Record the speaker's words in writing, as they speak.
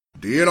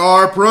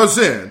DNR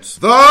presents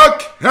The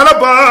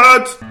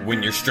Kennebuds!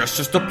 When you're stressed,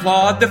 just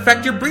applaud the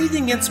fact you're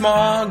breathing in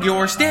smog.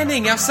 You're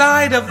standing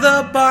outside of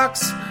the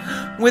box.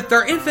 With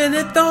our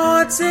infinite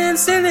thoughts and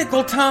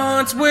cynical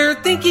taunts, we're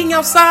thinking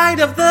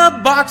outside of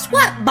the box.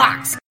 What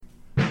box?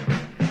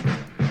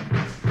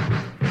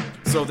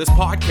 So this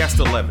podcast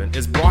 11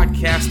 is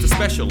broadcast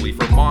especially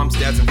for moms,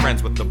 dads, and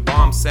friends with the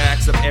bomb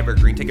sacks of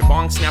evergreen, taking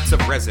bong snaps of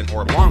resin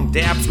or long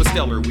dabs with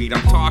stellar weed.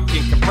 I'm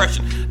talking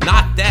compression,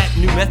 not that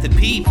new method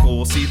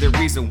people see the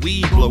reason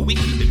we blow. We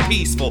keep it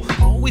peaceful,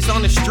 always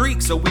on the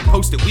streak, so we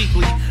post it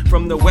weekly.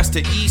 From the west to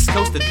east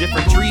coast, a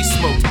different tree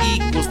smoked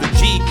equals the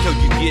G code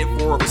you get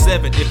for over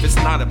 7 if it's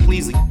not a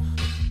pleasing.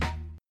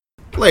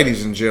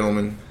 Ladies and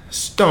gentlemen,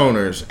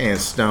 stoners and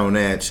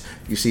stonettes.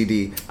 You see,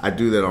 D, I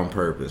do that on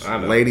purpose. I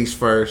know. Ladies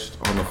first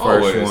on the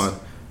first Always. one.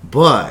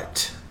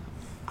 But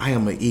I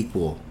am an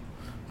equal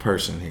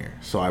person here.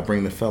 So I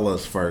bring the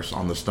fellas first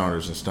on the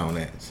stoners and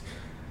stonettes.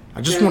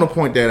 I just want to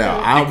point that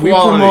out. We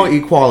promote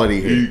equality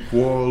here.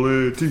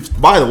 Equality.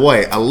 By the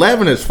way,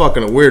 11 is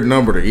fucking a weird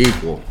number to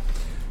equal.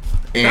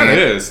 And That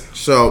is.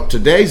 So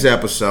today's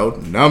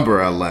episode,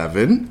 number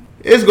 11,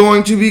 is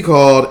going to be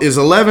called Is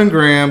 11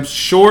 Grams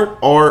Short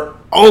or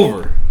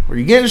Over? Are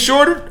you getting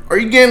shorter or are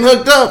you getting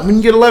hooked up when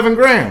you get 11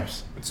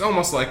 grams? It's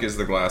almost like is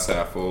the glass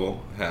half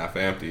full, half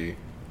empty.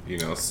 You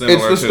know, similar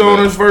It's the to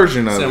stoner's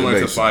version of it, similar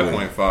to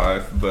basically.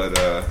 5.5, but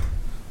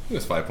it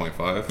was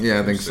 5.5. Yeah,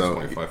 I think so.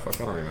 6.5.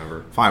 I don't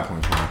remember.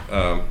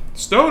 5.5.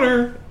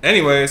 Stoner.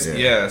 Anyways,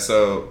 Yeah.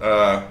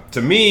 So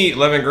to me,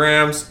 11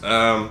 grams.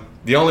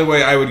 The only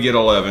way I would get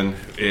 11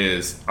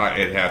 is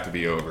it'd have to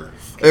be over.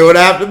 It would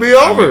have to be I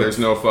mean, over. there's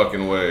no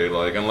fucking way.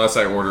 Like unless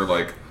I order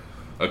like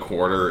a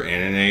quarter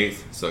and an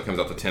eighth, so it comes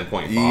out to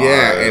 10.5.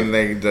 Yeah, and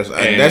they just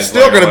And that's it's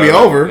still like going to be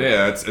 11. over.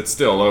 Yeah, it's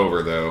still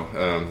over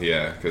though.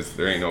 Yeah, because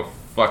there ain't no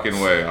fucking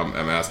way I'm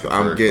asking for.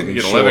 I'm getting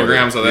get 11 shorter.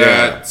 grams of Yeah.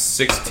 that,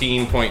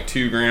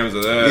 16.2 grams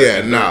of that, Yeah,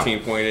 and no.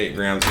 13.8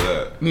 grams of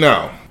that.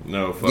 No.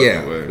 No fucking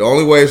Yeah, way. the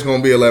only way it's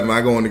going to be 11,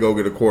 I go in to go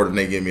get a quarter and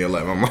they give me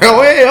 11. I'm like,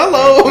 oh, hey,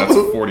 hello.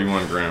 That's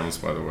 41 grams,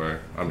 by the way.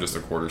 I'm just a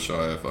quarter shy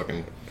of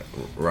fucking.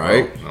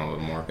 Right? Well, no, a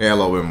little more. Yeah, a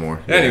little bit more.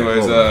 Yeah,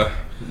 Anyways, a little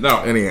bit.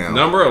 no. Anyhow.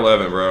 Number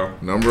 11, bro.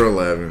 Number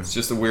 11. It's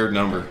just a weird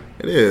number.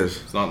 It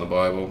is. It's not in the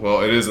Bible.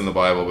 Well, it is in the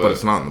Bible, but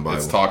it's not in the Bible.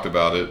 It's talked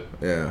about it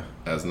Yeah.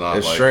 as not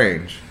It's like.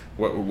 strange.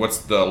 What's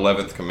the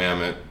 11th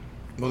commandment?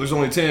 Well, there's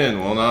only 10.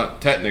 Well,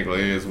 not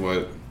technically, is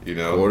what you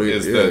know. 40,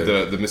 is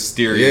yeah. the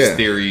mysterious Yeah.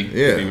 theory?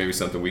 Yeah. Maybe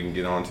something we can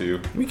get onto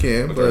We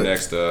can, with our but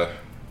next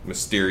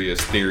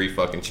mysterious theory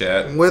fucking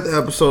chat. with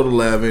episode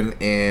 11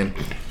 and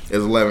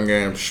is 11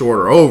 grams short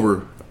or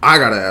over, I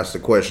got to ask the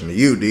question to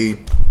you, D.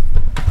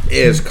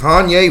 Is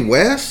Kanye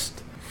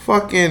West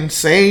fucking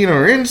sane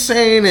or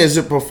insane? Is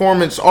it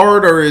performance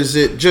art or is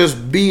it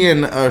just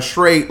being a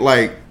straight,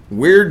 like,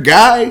 weird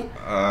guy?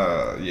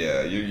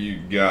 Yeah, you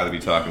got to be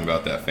talking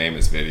about that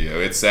famous video.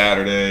 It's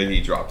Saturday.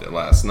 He dropped it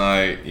last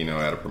night. You know,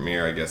 at a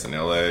premiere, I guess in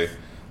LA.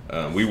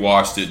 We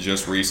watched it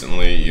just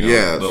recently. You know,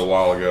 Yes. a little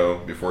while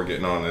ago before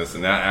getting on this,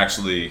 and that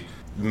actually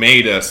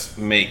made us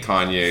make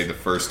Kanye the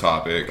first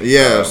topic.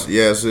 Yes,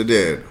 yes, it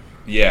did.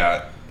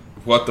 Yeah.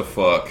 What the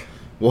fuck?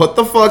 What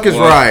the fuck is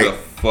What right? the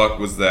fuck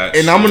was that?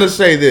 And I'm shit? going to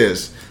say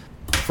this.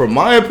 From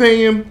my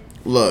opinion,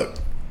 look,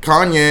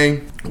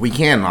 Kanye, we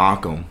can't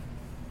knock him.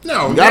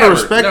 No, You gotta never.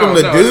 respect No, him,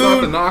 the no, It's not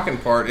dude. the knocking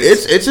part.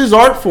 It's his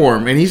art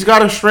form, and he's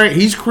got a strength.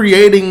 He's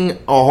creating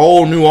a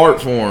whole new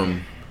art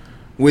form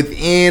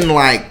within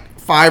like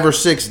 5 or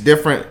 6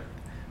 different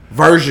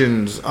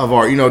versions of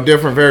art. You know,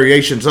 different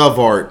variations of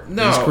art.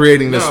 He's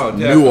creating this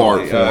new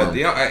art form.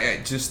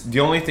 The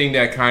only thing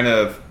that kind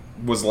of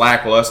was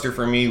lackluster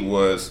for me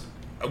was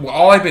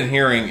all I've been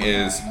hearing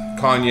is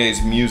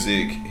Kanye's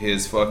music,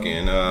 his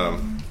fucking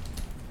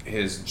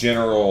his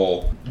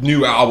general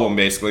new album,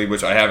 basically,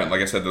 which I haven't,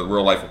 like I said, the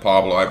Real Life of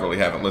Pablo, I really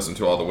haven't listened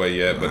to all the way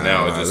yet, but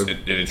now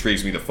it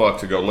intrigues me to fuck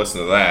to go listen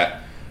to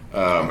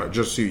that.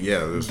 Just see,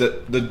 yeah. This,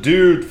 The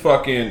dude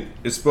fucking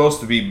is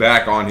supposed to be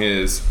back on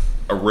his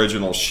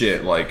original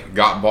shit, like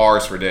got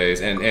bars for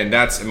days, and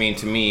that's, I mean,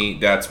 to me,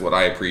 that's what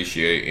I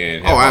appreciate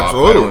in hip-hop.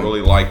 absolutely. I don't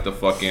really like the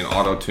fucking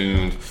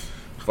auto-tuned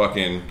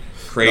fucking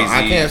crazy. No,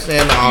 I can't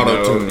stand the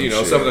auto-tuned You know,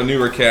 shit. some of the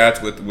newer cats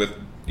with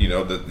you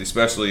know,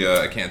 especially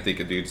I can't think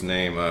of dude's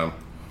name,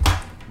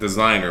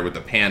 designer with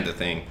the panda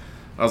thing.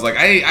 I was like,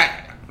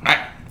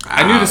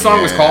 I knew the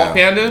song was called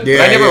Panda, but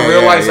I never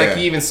realized like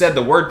he even said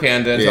the word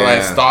panda until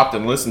I stopped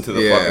and listened to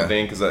the fucking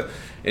thing, because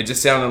it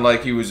just sounded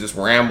like he was just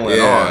rambling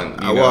on. You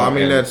know? Well, I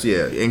mean, and, that's,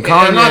 yeah. And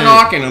Kanye, I'm not Kanye,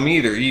 knocking him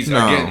either. He's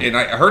No. again, and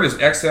I heard his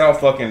XL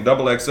fucking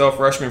double XL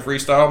freshman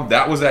freestyle.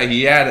 That was that.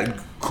 He had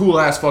a cool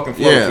ass fucking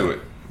flow Yeah. to it.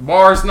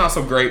 Bars not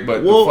so great,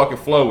 but Well, the fucking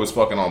flow was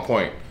fucking on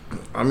point.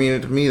 I mean,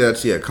 to me,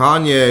 that's, yeah.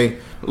 Kanye,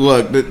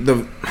 look,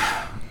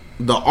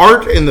 the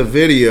art in the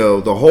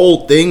video, the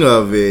whole thing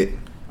of it,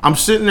 I'm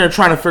sitting there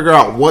trying to figure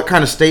out what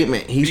kind of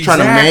statement he's trying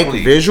to Exactly.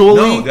 make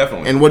visually, No,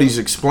 definitely. and what he's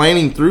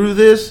explaining through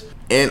this.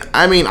 And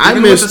I mean, I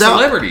Even missed with the out.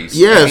 celebrities.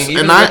 Yes, I mean,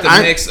 even and with the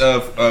I mix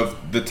of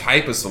the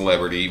type of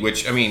celebrity,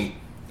 which I mean,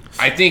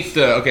 I think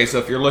so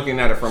if you're looking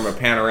at it from a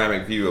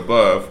panoramic view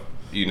above,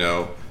 you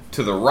know,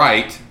 to the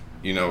right,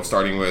 you know,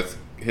 starting with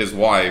his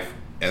wife,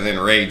 and then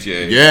Ray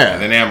J, yeah,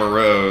 and then Amber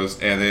Rose,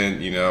 and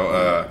then, you know,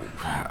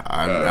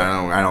 I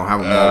don't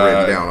have them all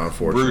written down,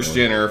 unfortunately. Bruce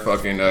Jenner,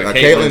 fucking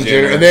Caitlyn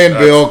Jenner, and then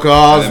Bill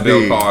Cosby. And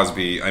then Bill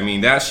Cosby. I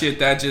mean, that shit,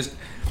 that just,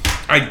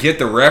 I get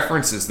the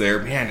references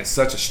there. Man, it's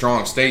such a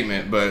strong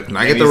statement, but and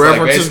I get the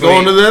references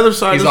going to the other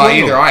side. He's like,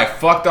 either I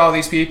fucked all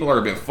these people or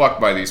been fucked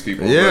by these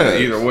people. Yeah.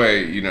 Either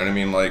way, you know what I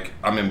mean? Like,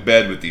 I'm in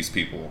bed with these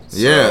people. So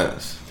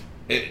yes.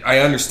 I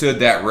understood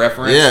that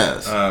reference.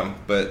 Yes.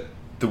 But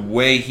the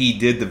way he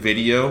did the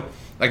video,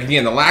 like,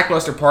 again, the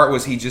lackluster part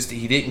was he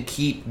didn't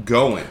keep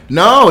going.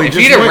 No, if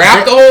he'd have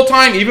rapped the whole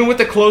time, even with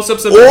the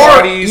close-ups of the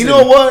bodies. You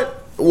know what?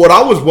 What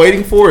I was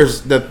waiting for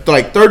is the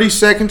 30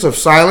 seconds of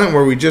silent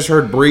where we just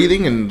heard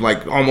breathing and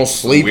like almost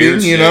sleeping,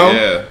 weird you shit, know?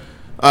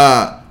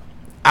 Yeah.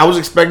 I was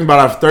expecting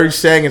about 30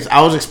 seconds.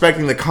 I was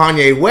expecting the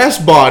Kanye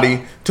West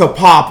body to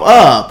pop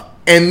up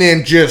and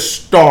then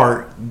just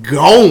start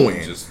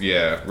going. Just,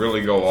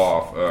 really go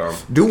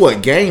off. Do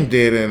what Game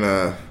did in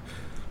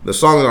the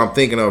song that I'm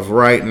thinking of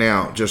right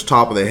now, just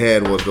top of the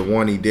head, was the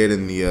one he did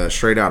in the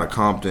Straight Outta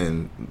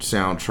Compton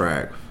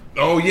soundtrack.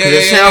 Oh, yeah,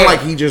 it sounded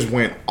like he just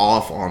went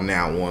off on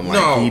that one.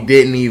 Like, he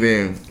didn't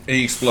even...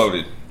 He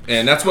exploded.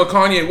 And that's what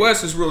Kanye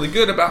West is really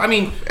good about. I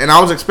mean... And I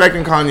was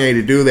expecting Kanye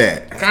to do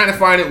that. I kind of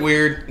find it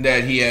weird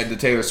that he had the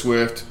Taylor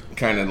Swift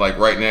kind of like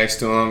right next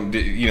to him,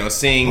 you know,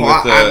 singing with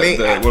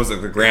what was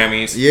it, the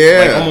Grammys?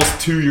 Yeah. Like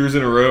almost 2 years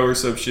in a row or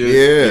some shit.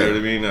 Yeah. You know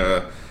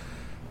what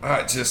I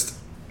mean? Just,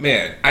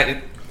 man,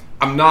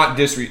 I'm not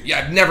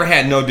I've never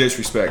had no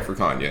disrespect for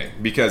Kanye.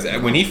 Because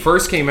when he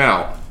first came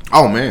out...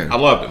 Oh, man. I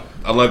loved him.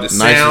 I loved his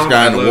sound. Nicest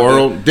guy in the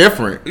world.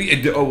 Different. But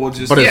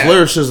his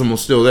lyricism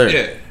was still there.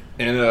 Yeah.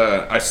 And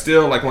I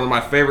still, like, one of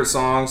my favorite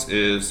songs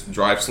is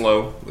Drive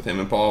Slow with him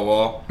and Paul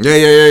Wall.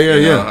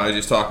 Yeah. I was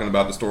just talking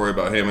about the story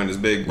about him and his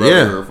big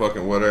brother or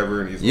fucking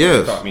whatever. And he's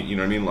like, taught me, you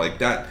know what I mean? Like,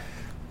 that,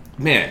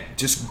 man,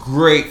 just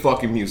great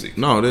fucking music.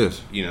 No, it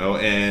is. You know,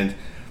 and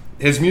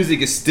his music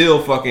is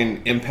still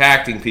fucking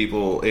impacting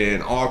people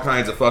in all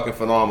kinds of fucking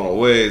phenomenal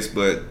ways,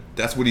 but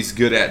that's what he's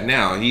good at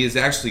now. He has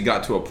actually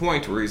got to a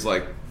point where he's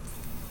like,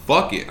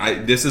 fuck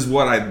it. This is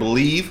what I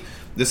believe.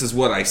 This is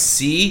what I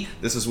see.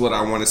 This is what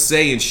I want to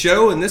say and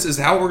show, and this is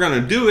how we're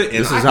going to do it. And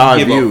this is how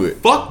I view it.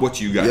 Fuck what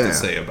you got to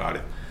say about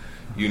it.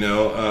 You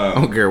know? I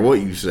don't care what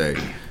you say.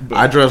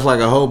 I dress like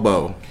a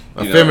hobo.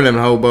 A feminine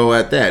hobo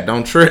at that.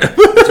 Don't trip.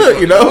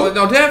 You know?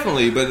 No,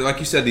 definitely. But like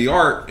you said, the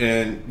art,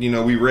 and, you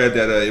know, we read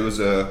that it was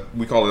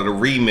we call it a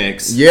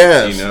remix.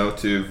 Yes. You know,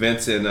 to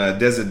Vincent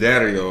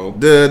Desiderio.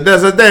 The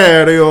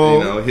Desiderio.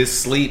 You know, his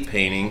sleep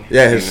painting.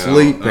 Yeah, his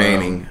sleep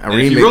painting.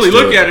 If you really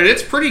look at it,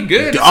 it's pretty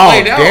good. It's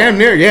laid out, damn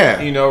near, yeah.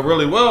 You know,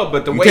 really well.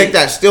 But the way take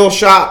that still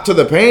shot to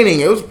the painting,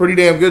 it was a pretty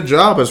damn good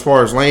job as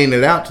far as laying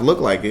it out to look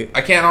like it.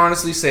 I can't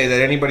honestly say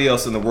that anybody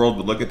else in the world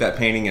would look at that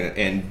painting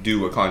and do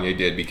what Kanye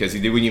did, because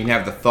he wouldn't even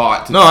have the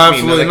thought to, no,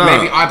 absolutely not.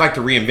 Maybe I'd like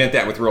to reinvent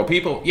that with real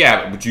people.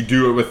 Yeah, but you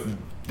do it with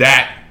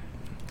that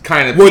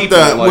kind of with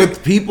people.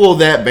 With people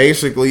that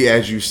basically,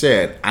 as you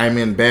said, I'm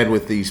in bed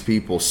with these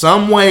people.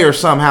 Some way or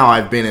somehow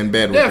I've been in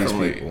bed with these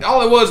people.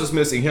 All it was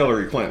missing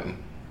Hillary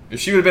Clinton. If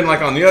she would have been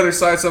like on the other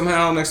side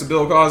somehow next to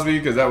Bill Cosby,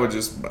 because that would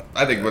just,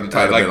 I think would have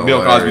tied like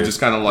Bill Cosby just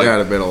kind of like, that would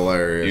have been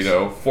hilarious. You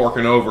know,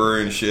 forking over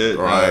and shit.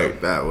 Right,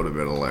 that would have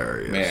been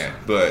hilarious. Man,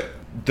 but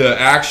the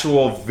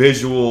actual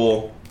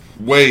visual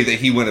way that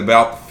he went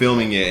about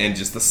filming it, and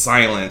just the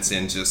silence,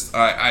 and just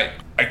I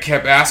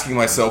kept asking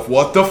myself,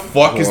 what the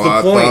fuck is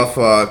the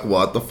point?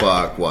 What the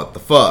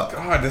fuck?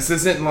 God, this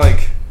isn't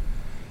like,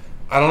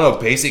 I don't know,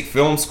 basic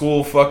film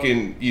school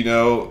fucking, you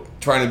know,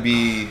 trying to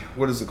be,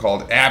 what is it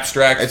called?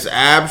 Abstract. It's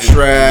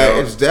abstract.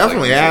 It's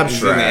definitely abstract.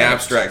 He's in the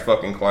abstract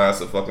fucking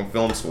class of fucking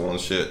film school and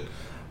shit.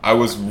 I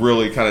was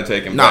really kind of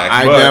taken back.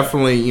 I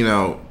definitely, you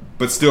know,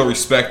 but still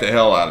respect the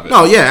hell out of it.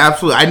 No, yeah,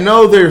 absolutely. I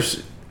know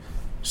there's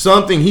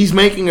something, he's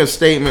making a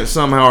statement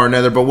somehow or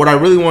another, but what I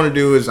really want to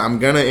do is I'm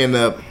going to end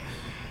up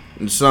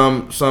in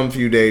some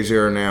few days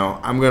here and now,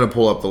 I'm going to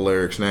pull up the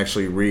lyrics and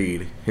actually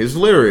read his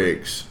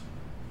lyrics.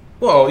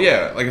 Well,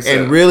 yeah, like I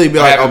said. And really be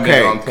like,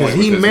 okay, because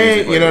he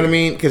may, you know what I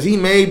mean? Because he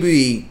may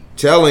be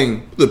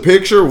telling the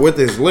picture with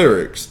his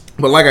lyrics.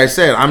 But like I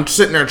said, I'm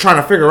sitting there trying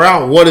to figure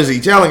out what is he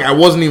telling. I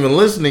wasn't even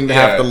listening to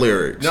half the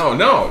lyrics.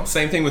 No,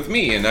 same thing with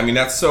me. And I mean,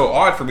 that's so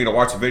odd for me to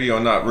watch a video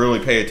and not really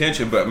pay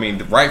attention. But I mean,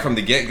 right from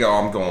the get-go,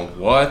 I'm going,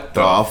 what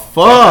the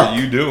fuck are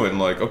you doing?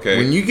 Like, okay.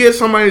 When you get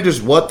somebody to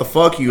just what the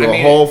fuck you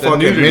a whole fucking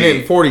minute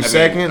and 40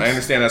 seconds. I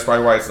understand that's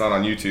probably why it's not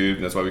on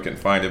YouTube. That's why we couldn't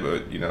find it.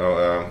 But, you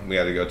know, we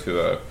had to go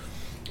to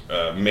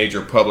a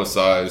major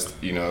publicized,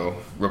 you know,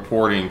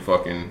 reporting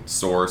fucking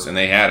source, and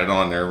they had it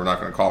on there. We're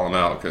not going to call them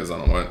out because I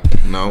don't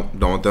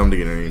want them to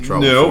get in any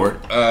trouble for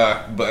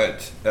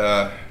it.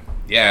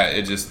 Yeah,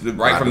 it just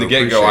right from the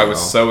get-go, I was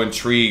so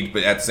intrigued,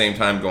 but at the same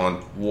time going,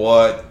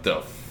 what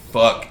the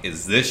fuck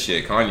is this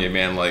shit, Kanye,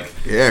 man? Like,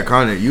 yeah,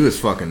 Kanye, you is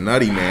fucking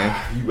nutty,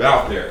 man. You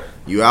out there.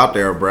 You out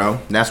there, bro.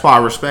 And that's why I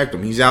respect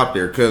him. He's out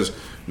there, because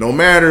no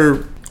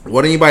matter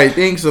what anybody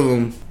thinks of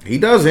him, He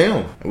does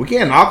him. We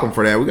can't knock him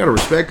for that. We gotta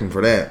respect him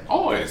for that.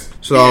 Always.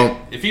 So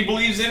if he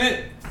believes in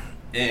it,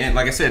 and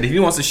like I said, if he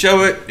wants to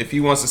show it, if he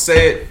wants to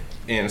say it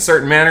in a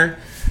certain manner,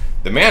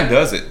 the man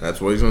does it.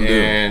 That's what he's gonna do.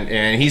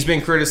 And he's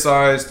been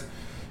criticized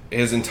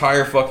his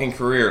entire fucking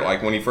career.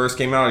 Like when he first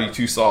came out, you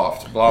too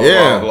soft. Blah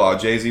blah blah.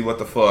 Jay-Z, what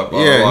the fuck?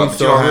 Blah, blah, blah. But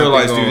you don't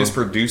realize, dude, his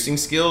producing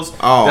skills.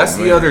 Oh, that's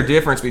the other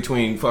difference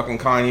between fucking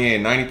Kanye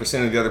and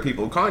 90% of the other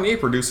people. Kanye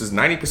produces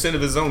 90%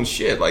 of his own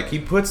shit. Like he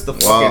puts the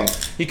fucking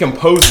he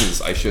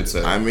composes, I should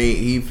say. I mean,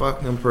 he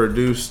fucking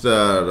produced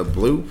the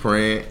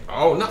Blueprint.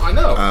 Oh no, I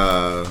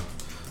know.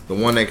 The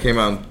one that came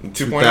out in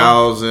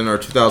 2000 or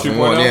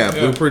 2001. Yeah,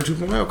 Blueprint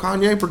 2.0.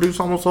 Kanye produced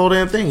almost the whole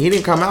damn thing. He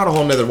didn't come out a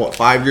whole nother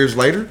 5 years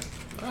later.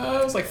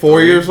 It was like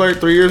 4 years later,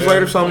 3 years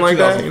later, something like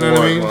that. You know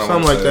what I mean?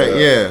 Something like that.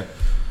 Yeah.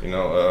 You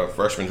know,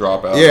 freshman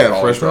dropout. Yeah,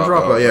 freshman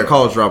dropout. Yeah,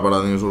 college dropout.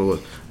 I think is what it was.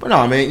 But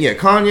no, man. Yeah,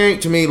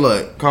 Kanye. To me,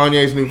 look,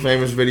 Kanye's new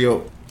famous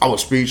video. I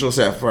was speechless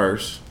at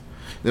first.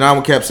 Then I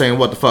kept saying,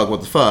 "What the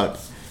fuck,"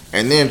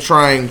 and then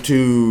trying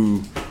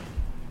to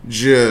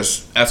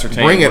just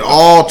bring it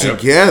all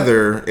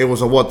together. It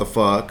was a what the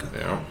fuck.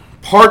 Yeah.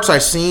 Parts I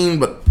seen,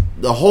 but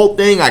the whole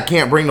thing I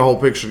can't bring the whole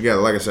picture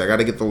together. Like I said, I got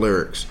to get the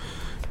lyrics.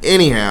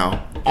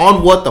 Anyhow,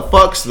 on what the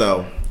fucks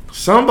though,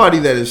 somebody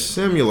that is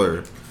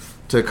similar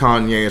to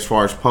Kanye as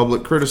far as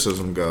public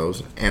criticism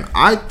goes, and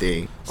I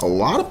think a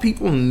lot of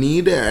people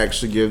need to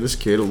actually give this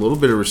kid a little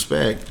bit of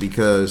respect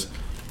because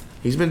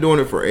he's been doing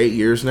it for 8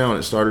 years now, and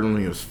it started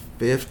when he was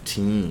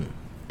 15.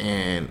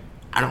 And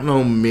I don't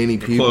know many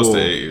people. Close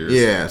to 8 years.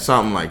 Yeah,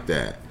 something like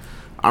that.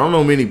 I don't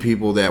know many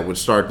people that would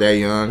start that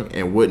young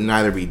and wouldn't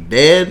either be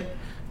dead,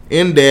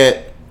 in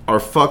debt,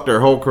 or fuck their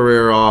whole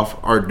career off,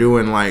 or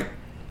doing like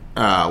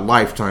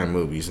Lifetime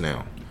movies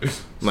now.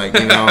 Like,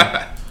 you know.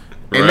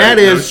 And that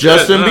is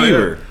Justin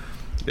Bieber.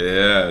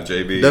 Yeah,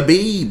 JB. The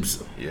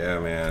Biebs. Yeah,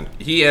 man.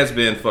 He has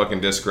been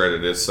fucking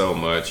discredited so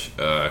much.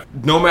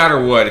 No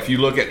matter what, if you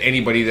look at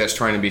anybody that's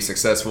trying to be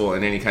successful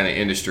in any kind of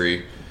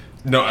industry,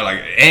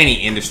 like any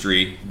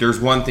industry, there's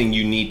one thing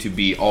you need to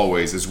be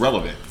always is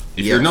relevant.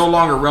 If you're no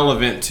longer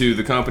relevant to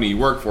the company you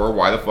work for,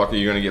 why the fuck are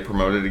you going to get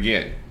promoted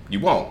again? You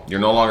won't.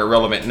 You're no longer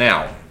relevant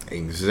now.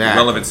 Exactly.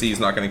 Relevancy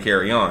is not going to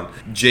carry on.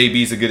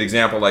 JB's a good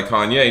example, like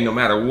Kanye. No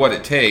matter what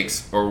it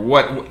takes, or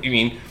what I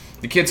mean,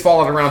 the kid's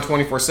followed around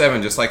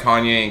 24/7, just like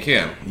Kanye and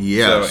Kim.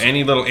 Yes. So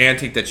any little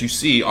antic that you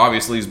see,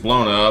 obviously, is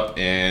blown up.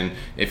 And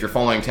if you're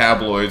following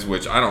tabloids,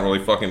 which I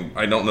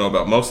don't know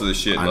about most of this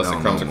shit unless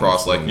it comes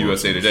across like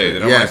USA Today.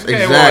 Then I'm like,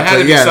 okay, well, it had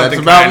to be something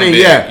that's about me.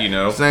 Big, yeah, you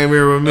know. Same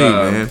here with me,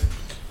 man.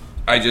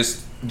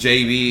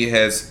 JB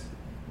has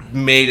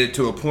made it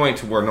to a point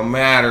to where no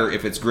matter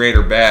if it's great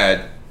or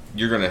bad,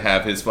 you're going to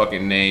have his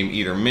fucking name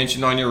either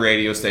mentioned on your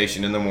radio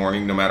station in the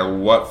morning, no matter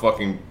what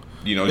fucking,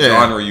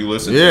 genre you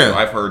listen to.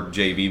 I've heard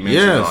JB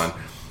mentioned on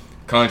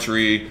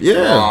country,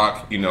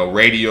 rock,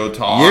 radio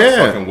talk,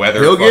 fucking weather,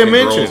 he'll fucking get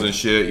mentioned. Girls and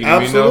shit. You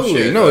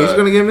Absolutely. know, he's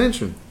going to get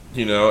mentioned.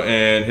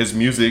 And his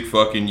music,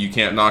 fucking, you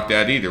can't knock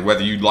that either.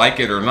 Whether you like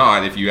it or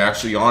not, if you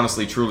actually,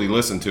 honestly, truly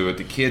listen to it,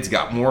 the kid's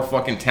got more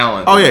fucking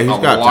talent than a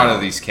lot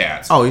of these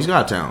cats. Oh, he's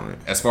got talent.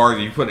 As far as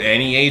you put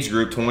any age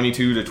group,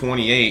 22 to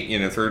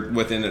 28,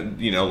 within,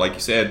 like you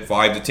said,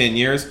 5 to 10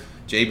 years,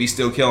 JB's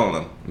still killing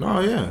them. Oh,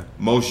 yeah.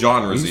 Most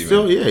genres, he's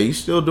still doing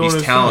his thing.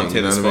 He's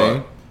talented as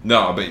fuck.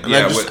 No, but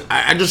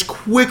I just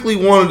quickly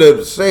wanted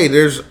to say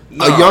there's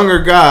a younger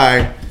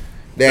guy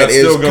that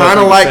is kind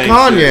of like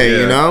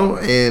Kanye,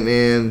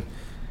 and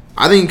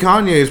I think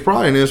Kanye is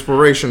probably an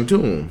inspiration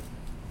to him.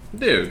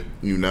 Dude.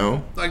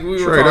 Like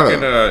we were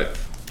talking,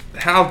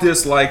 how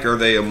disliked are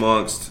they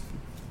amongst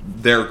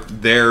their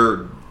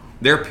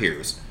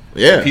peers?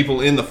 Yeah. People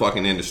in the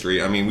fucking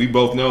industry. I mean, we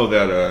both know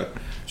that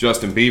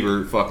Justin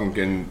Bieber fucking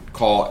can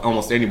call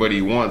almost anybody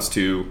he wants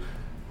to,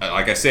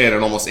 like I said,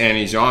 in almost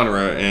any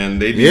genre,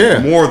 and they'd be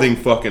more than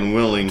fucking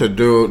willing to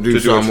do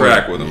a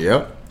track with him.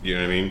 Yep. You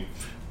know what I mean?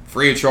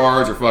 Free of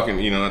charge or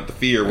fucking, not the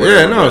fee or whatever.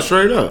 Yeah, no,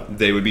 straight up.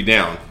 They would be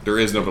down. There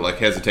is no,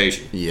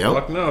 hesitation. Yep.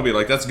 Like, no, I'd be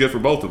like, that's good for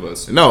both of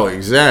us. No,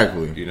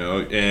 exactly.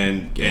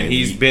 And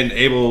he's been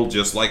able,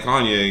 just like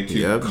Kanye,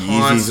 to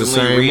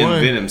constantly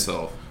reinvent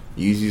himself.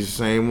 Yeezy's the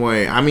same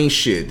way. I mean,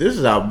 shit, this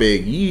is how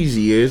big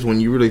Yeezy is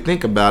when you really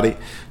think about it.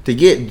 To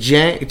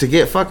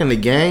get fucking the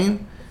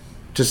game,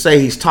 to say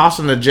he's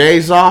tossing the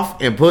J's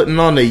off and putting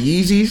on the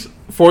Yeezys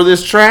for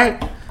this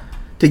track,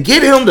 to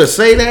get him to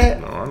say that,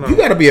 you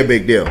got to be a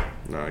big deal.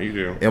 No, you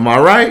do. Am I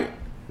right?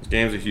 This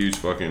game's a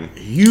huge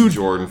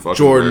Jordan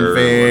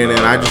fan, and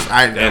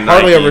I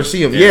hardly ever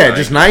see him. Yeah,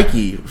 just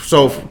Nike.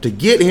 So to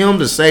get him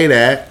to say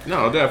that,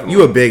 no, definitely,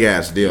 you a big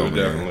ass deal. Man.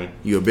 Definitely,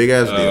 you a big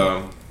ass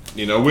deal.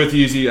 With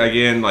Yeezy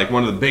again, like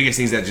one of the biggest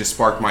things that just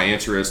sparked my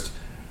interest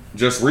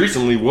just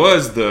recently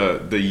was the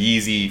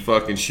Yeezy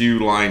fucking shoe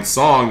line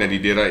song that he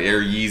did,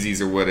 Air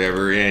Yeezys or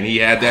whatever, and he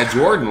had that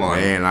Jordan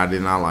line. Man, I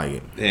did not like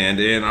it.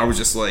 And I was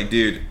just like,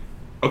 dude.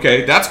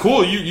 Okay, that's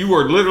cool. You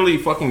are literally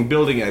fucking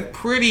building a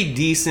pretty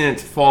decent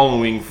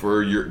following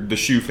for the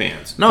shoe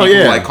fans. No,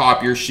 People like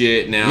cop your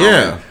shit now.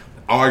 Yeah.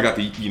 I got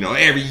the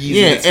every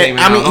Yeezy that's came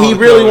out. I mean, he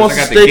really wants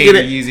to stick it.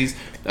 Yeezys.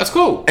 That's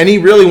cool. And he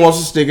really wants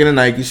to stick it in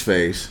Nike's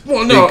face.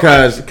 Well, no,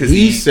 because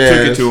he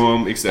says took it to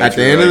him, etc. At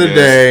the end of the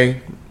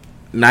day,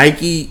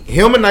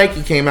 him and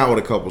Nike came out with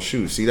a couple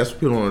shoes. See, that's what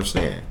people don't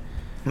understand.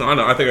 No, I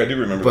know. I think I do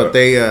remember. But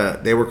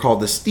they were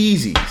called the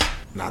Steezys,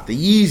 not the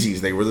Yeezys.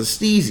 They were the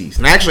Steezys.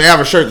 And I actually have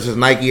a shirt that says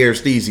Nike Air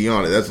Steezy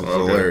on it. That's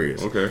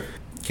hilarious. Okay.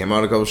 Came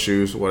out a couple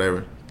shoes,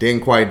 whatever.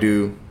 Didn't quite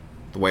do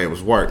the way it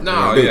was worked.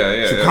 No,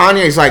 yeah. So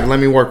Kanye's like, let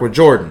me work with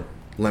Jordan.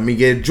 Let me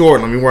get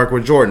Jordan. Let me work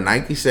with Jordan.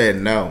 Nike said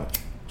no.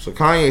 So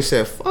Kanye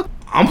said, fuck,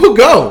 I'm going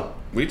to go.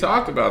 We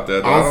talked about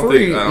that. I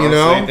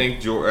don't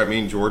think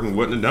Jordan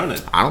wouldn't have done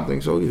it. I don't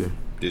think so either.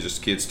 They're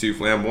just kids too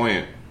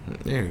flamboyant.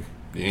 Yeah.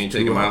 You ain't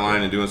taking my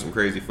line and doing some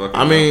crazy fucking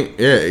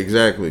yeah,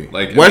 exactly.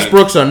 Like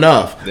Westbrook's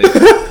enough.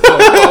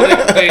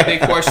 They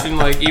question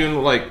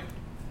even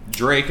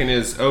Drake and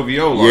his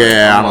OVO line.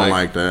 Yeah, I don't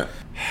like that.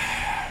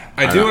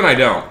 I do and I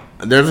don't.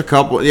 There's a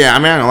couple. Yeah, I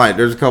mean, I don't like.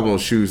 There's a couple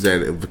of shoes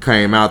that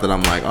came out that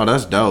I'm like, oh,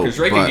 that's dope. Because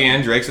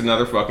Drake's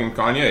another fucking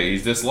Kanye.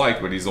 He's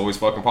disliked, but he's always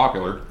fucking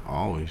popular.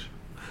 Always.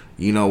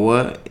 You know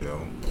what?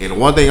 And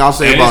one thing I'll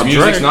say about his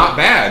music's Drake, not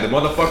bad. The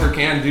motherfucker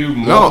can do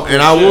more. No,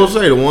 and I will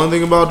say the one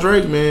thing about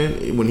Drake,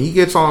 man, when he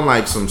gets on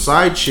like some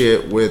side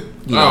shit with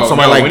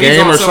somebody like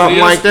Game or something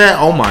like that,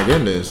 oh my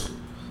goodness.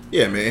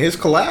 Yeah, man, his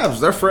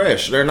collabs, they're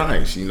fresh, they're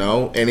nice,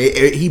 and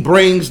he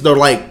brings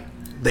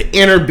the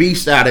inner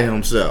beast out of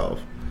himself.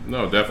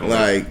 No, definitely.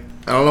 I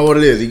don't know what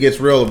it is. He gets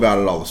real about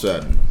it all of a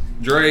sudden.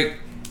 Drake,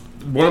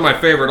 one of my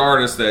favorite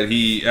artists that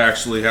he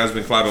actually has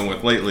been collabing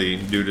with lately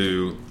due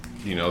to,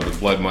 the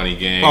Blood Money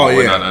Game.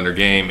 We're not under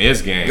Game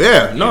is Game.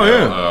 Yeah,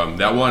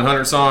 that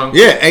 100 song.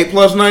 Yeah,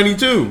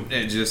 8+92.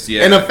 It just,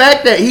 And the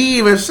fact that he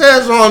even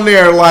says on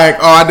there,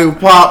 I do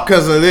pop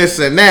because of this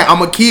and that, I'm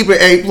going to keep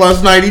it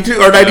 8+92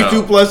 or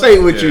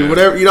 92+8 with you,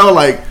 whatever,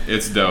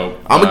 It's dope.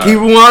 I'm going to keep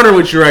it 100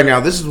 with you right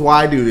now. This is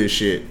why I do this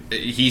shit.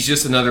 He's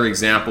just another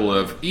example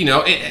of,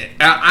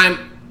 I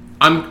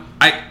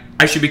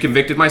should be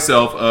convicted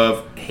myself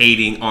of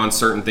hating on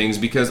certain things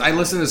because I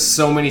listen to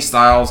so many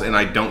styles and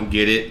I don't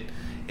get it.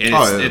 And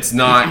it's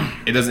not,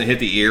 it doesn't hit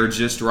the ear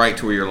just right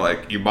to where you're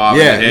bobbing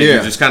the head.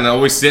 You're just kind of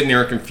always sitting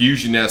there in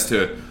confusion as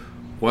to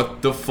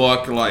what the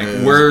fuck,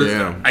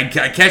 I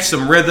catch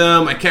some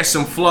rhythm, I catch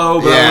some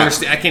flow, but I don't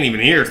understand, I can't even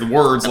hear the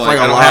words, I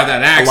don't have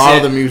that accent. A lot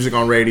of the music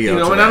on radio,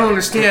 and I don't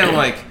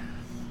understand,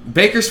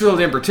 Bakersfield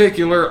in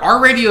particular,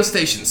 our radio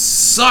stations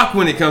suck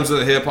when it comes to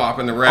the hip hop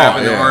and the rap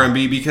and the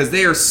R&B because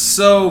they are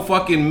so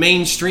fucking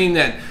mainstream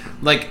that,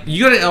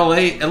 you go to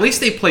LA, at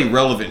least they play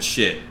relevant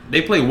shit.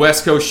 They play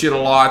West Coast shit a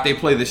lot. They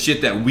play the shit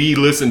that we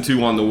listen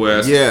to on the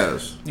West.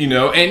 Yes.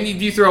 And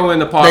you throw in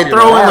the popular They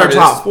throw in artists,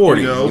 their top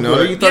 40. They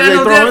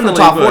throw in the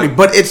top 40.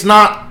 But it's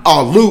not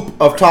a loop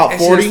of top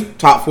 40,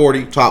 top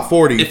 40, top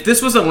 40. If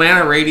this was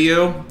Atlanta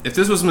radio, if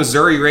this was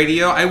Missouri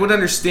radio, I would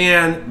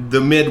understand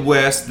the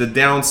Midwest, the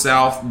down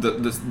south,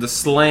 the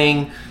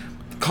slang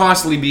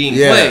constantly being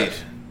played.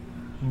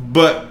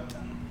 But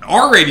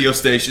our radio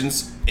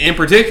stations, in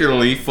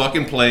particularly,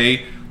 fucking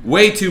play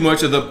way too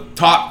much of the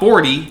top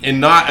 40 and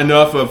not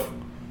enough of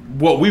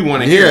what we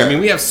want to hear. I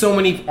mean, we have so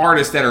many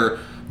artists that are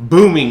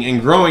booming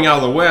and growing out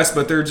of the West,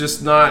 but they're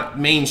just not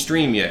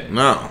mainstream yet.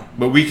 No.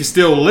 But we can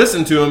still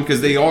listen to them because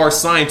they are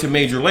signed to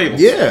major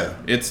labels. Yeah.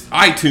 It's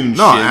iTunes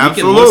shit.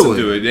 Absolutely. We can listen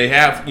to it. They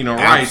have,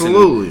 rights.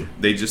 Absolutely. And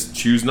they just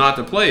choose not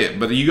to play it.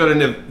 But you go to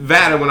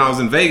Nevada when I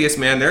was in Vegas,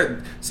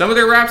 man, some of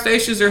their rap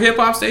stations, their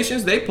hip-hop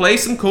stations, they play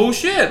some cool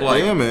shit.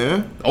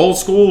 Man. Old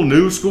school,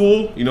 new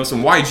school,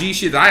 some YG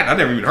shit. I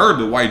never even heard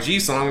the YG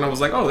song, and I was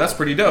like, oh, that's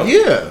pretty dope.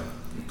 Yeah.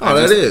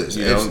 That is.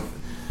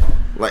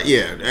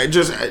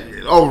 Just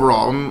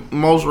overall,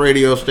 most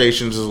radio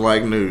stations is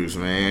like news,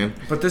 man.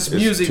 But this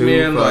music,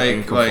 man,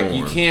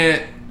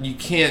 you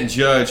can't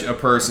judge a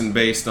person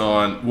based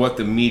on what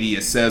the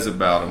media says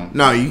about them.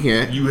 No, you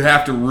can't. You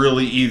have to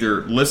really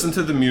either listen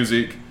to the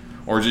music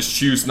or just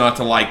choose not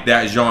to like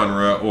that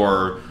genre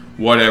or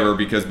whatever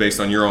because based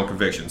on your own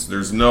convictions.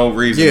 There's no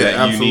reason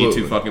that you need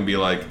to fucking be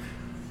like,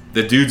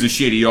 the dude's a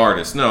shitty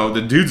artist. No,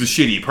 the dude's a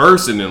shitty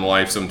person in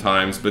life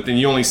sometimes, but then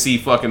you only see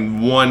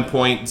fucking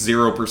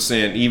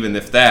 1.0%, even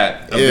if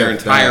that, of their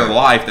entire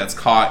life that's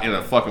caught in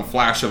a fucking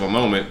flash of a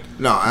moment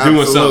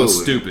doing something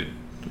stupid.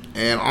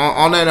 And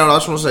on that note, I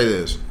just want to say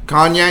this.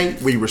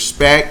 Kanye, we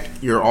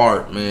respect your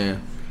art,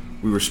 man.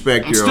 We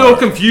respect your art. I'm still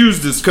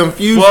confused as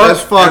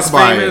fuck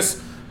by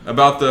it.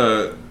 About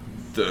the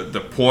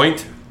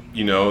point,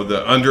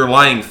 the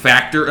underlying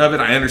factor of it.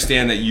 I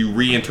understand that you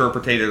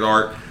reinterpreted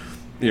art.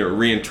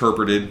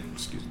 Reinterpreted.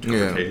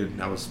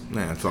 That was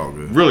it's all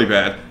good. Really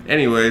bad.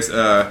 Anyways,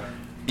 but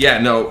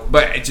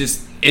it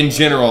just in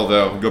general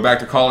though, go back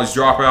to College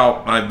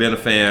Dropout. I've been a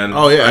fan.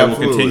 Oh yeah, I will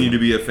continue to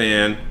be a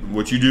fan.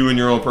 What you do in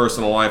your own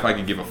personal life, I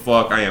can give a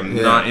fuck. I am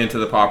not into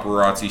the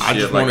paparazzi shit. I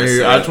just want to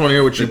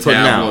hear what you're putting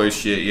out. The tabloid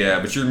shit, yeah.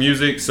 But your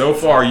music, so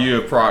far,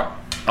 you have brought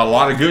a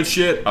lot of good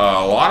shit, a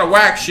lot of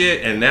whack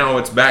shit, and now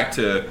it's back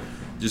to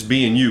just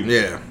being you.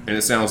 Yeah, and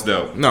it sounds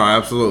dope. No,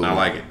 absolutely, I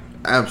like it.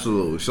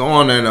 Absolutely. So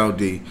on that note,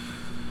 D,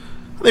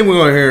 I think we're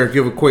going to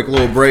give a quick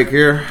little break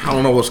here. I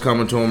don't know what's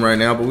coming to him right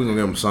now, but we're going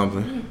to give him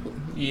something.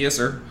 Yes,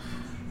 sir.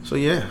 So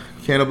yeah,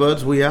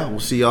 Cannabuds, we out. We'll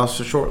see y'all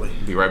shortly.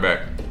 Be right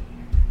back.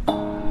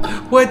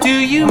 What do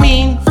you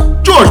mean?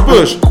 George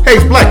Bush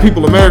hates black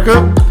people,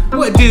 America.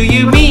 What do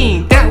you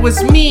mean? That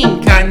was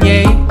mean,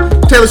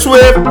 Kanye. Taylor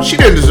Swift, she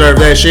didn't deserve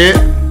that shit.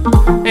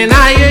 And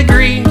I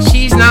agree,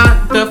 she's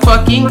not the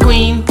fucking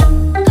queen.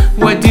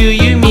 What do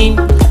you mean?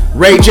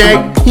 Ray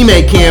J, he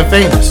made Kim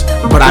famous,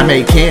 but I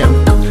made Kim.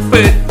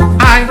 But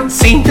I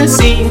seem to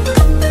see.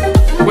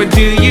 What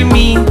do you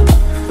mean?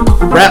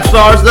 Rap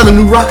stars, they're the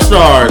new rock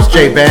stars,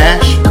 J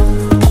Bash.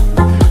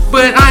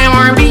 But I am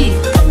R&B.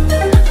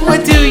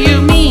 What do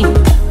you mean?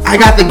 I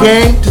got the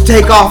game to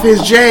take off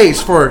his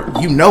J's for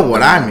you know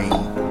what I mean.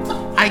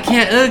 I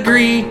can't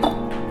agree.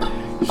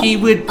 He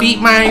would beat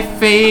my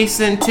face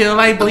until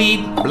I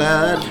bleed.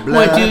 Blood,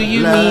 What do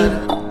you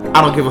mean?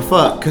 I don't give a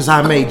fuck, cause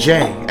I made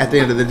J. At the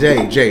end of the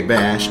day, J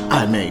Bash,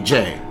 I made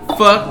J.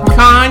 Fuck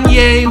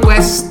Kanye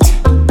West.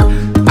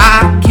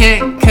 I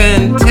can't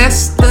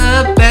contest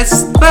the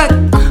best, but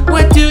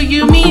what do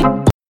you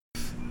mean?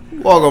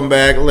 Welcome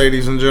back,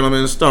 ladies and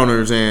gentlemen,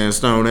 stoners and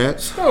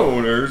stonettes.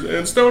 Stoners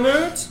and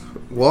stonettes.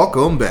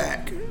 Welcome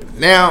back.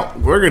 Now,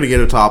 we're going to get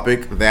a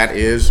topic that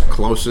is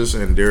closest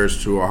and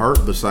dearest to our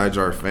heart besides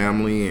our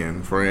family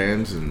and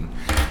friends and,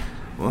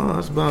 well,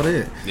 that's about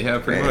it. Yeah,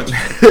 pretty much.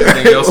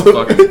 Everything else is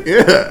fucking...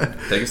 Yeah.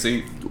 Take a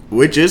seat.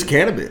 Which is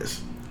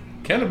cannabis.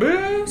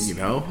 Cannabis? You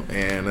know,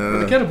 and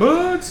the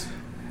Cannabuds?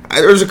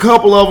 there's a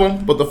couple of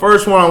them, but the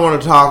first one I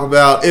want to talk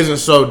about isn't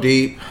so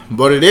deep,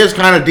 but it is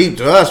kind of deep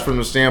to us from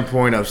the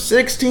standpoint of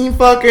 16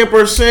 fucking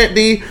 %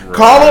 D. Right.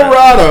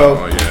 Colorado.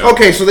 Oh, yeah.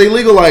 Okay, so they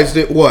legalized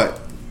it, what?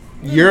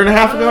 Year and a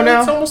half ago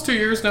now? It's almost 2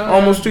 years now.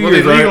 Almost 2 years,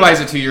 They right?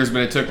 legalized it 2 years,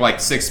 but it took like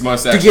 6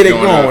 months To get it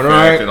going,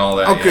 right? And all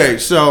that. Okay, yeah.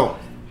 so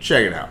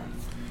check it out.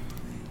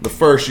 The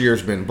first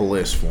year's been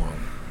bliss for them.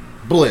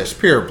 Bliss,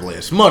 pure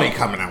bliss. Money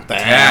coming out the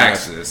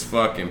ass. Taxes,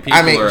 fucking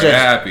people are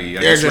happy.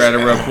 I just read a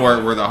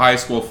report where the high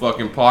school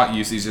fucking pot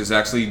usage has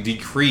actually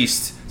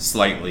decreased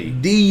slightly.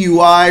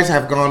 DUIs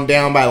have gone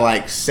down by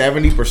like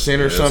 70%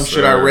 or some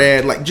shit I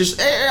read. Like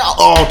just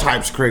all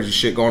types of crazy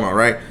shit going on,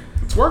 right?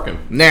 It's working.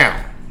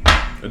 Now,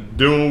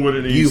 doing what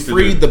it needs you to do.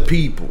 freed the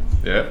people.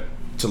 Yeah.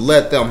 To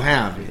let them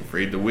have it. You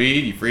freed the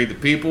weed, you freed the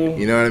people.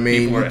 You know what I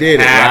mean? People You did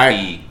happy. it,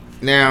 right?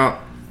 Now,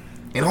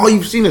 and all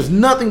you've seen is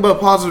nothing but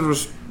positive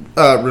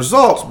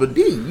results. But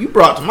D, you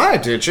brought to my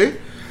attention,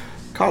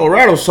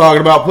 Colorado's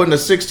talking about putting a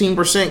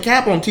 16%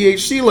 cap on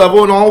THC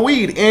level in all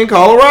weed in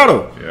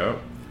Colorado.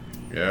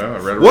 Yeah, I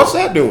read it. What's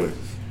that doing?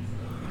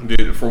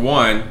 Dude, for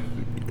one,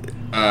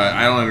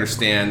 I don't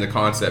understand the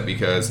concept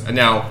because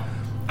now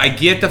I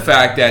get the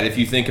fact that if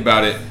you think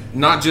about it,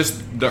 not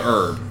just the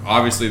herb.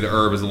 Obviously, the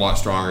herb is a lot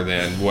stronger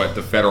than what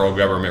the federal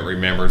government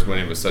remembers when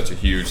it was such a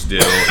huge deal,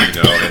 you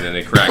know, and then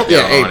they cracked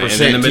down on it. And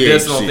then the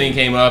medicinal thing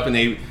came up, and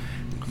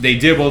they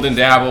dibbled and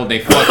dabbled, they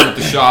fucked with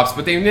the shops,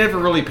 but they never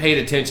really paid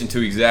attention to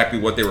exactly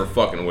what they were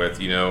fucking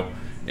with, you know.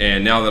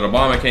 And now that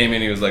Obama came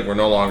in, he was like, we're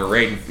no longer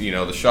rating, you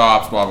know, the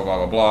shops, blah, blah, blah,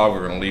 blah, blah.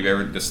 We're going to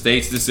leave the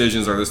state's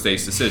decisions are the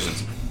state's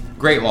decisions.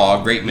 Great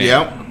law, great man.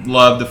 Yep.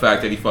 Love the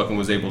fact that he fucking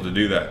was able to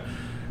do that.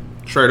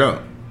 Straight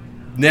up.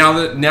 Now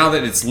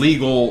that it's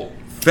legal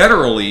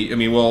federally, I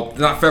mean, well,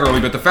 not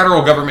federally, but the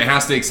federal government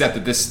has to accept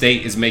that this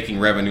state is making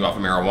revenue off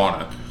of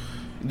marijuana.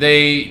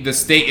 The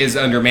state is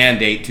under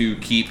mandate to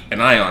keep an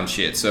eye on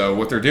shit. So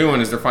what they're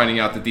doing is they're finding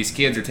out that these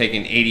kids are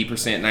taking 80%,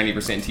 90%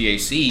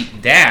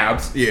 THC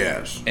dabs.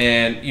 Yes.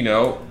 And, you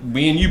know,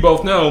 me and you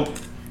both know,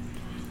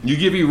 you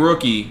give a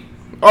rookie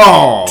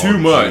too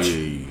much.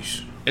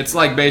 Geez. It's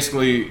like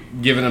basically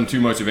giving him too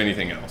much of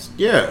anything else.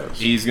 Yes.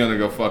 He's going to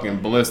go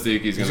fucking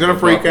ballistic. He's going to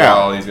freak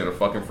out. He's going to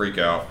fucking freak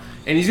out.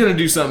 And he's going to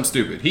do something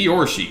stupid. He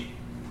or she.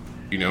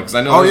 You know, because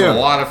I know there's a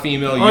lot of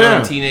female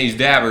young teenage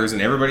dabbers,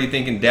 and everybody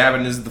thinking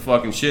dabbing is the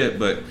fucking shit.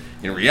 But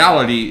in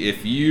reality,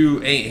 if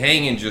you ain't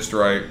hanging just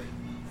right,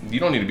 you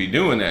don't need to be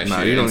doing that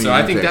shit. And so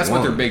I think that's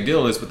what their big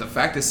deal is. But the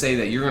fact to say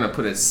that you're going to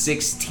put a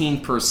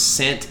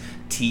 16%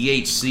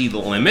 THC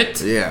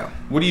limit,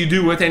 what do you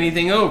do with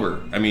anything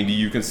over? I mean, do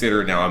you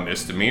consider it now a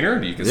misdemeanor?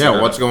 Do you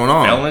consider what's going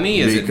on?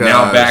 Felony? Is it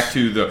now back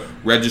to the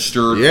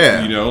registered?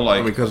 You know,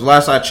 like because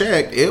last I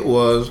checked, it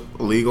was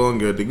legal and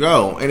good to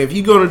go. And if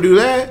you're going to do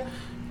that,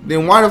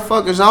 then why the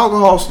fuck is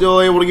alcohol still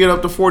able to get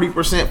up to 40%,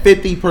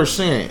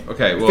 50%?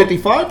 Okay, well,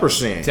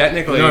 55%.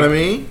 Technically, you know what I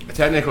mean?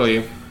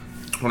 Technically,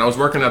 when I was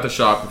working at the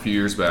shop a few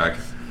years back,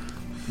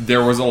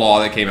 there was a law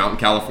that came out in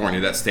California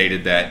that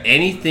stated that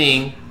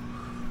anything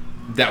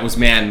that was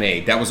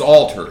man-made, that was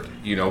altered,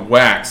 you know,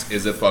 wax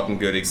is a fucking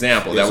good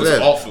example.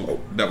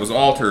 That was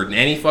altered in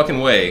any fucking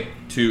way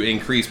to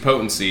increase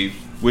potency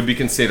would be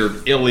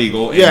considered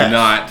illegal and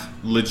not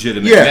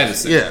legitimate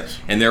medicine. Yes.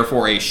 And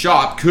therefore, a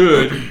shop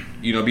could,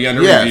 you know, be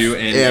under review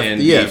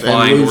and be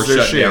fined or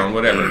shut down,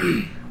 whatever.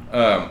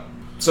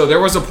 So there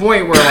was a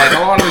point where, like, a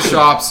lot of the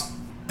shops,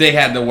 they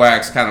had the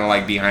wax kind of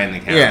like behind the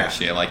counter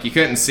shit. Like, you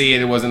couldn't see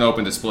it; it wasn't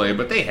open display,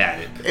 but they had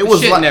it. It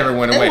was never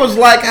went away. It was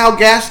like how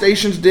gas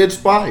stations did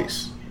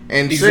spice,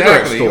 and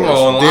cigarette stores and a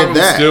lot did of them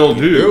that. still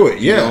do it.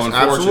 Yes,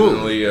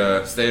 unfortunately,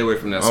 absolutely. Stay away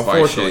from that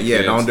spice shit. Yeah,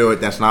 kids. don't do it.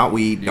 That's not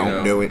weed.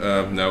 Don't do it.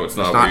 No, it's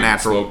not It's not weed.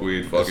 natural. Smoke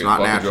weed. It's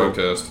not natural.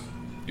 Drug test.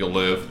 You'll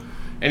live.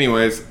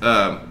 Anyways,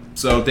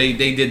 so they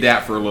did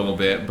that for a little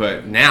bit,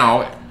 but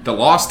now the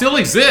law still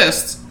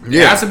exists.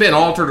 Yeah. It hasn't been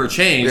altered or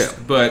changed,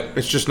 Yeah. but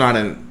It's just not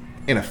in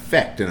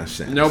effect in a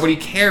sense. nobody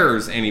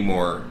cares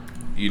anymore.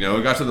 You know,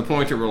 it got to the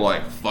point where we're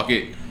like, fuck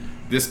it.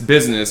 This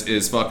business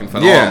is fucking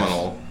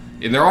phenomenal.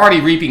 And they're already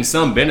reaping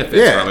some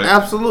benefits from it.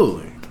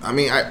 Absolutely. I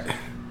mean,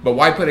 But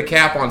why put a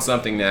cap on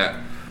something that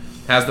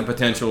has the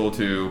potential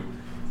to,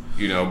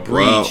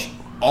 breach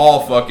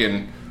all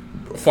fucking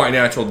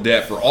financial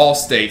debt for all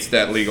states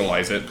that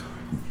legalize it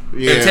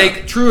and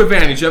take true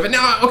advantage of it?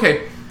 Now,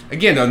 okay,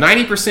 again though,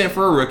 90%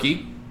 for a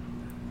rookie.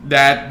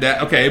 That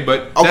okay,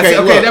 but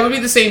that would be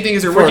the same thing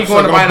as a rookie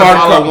going to buy a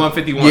bottle of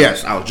 151.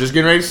 Yes, I was just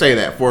getting ready to say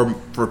that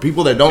for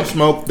people that don't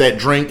smoke, that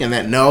drink, and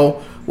that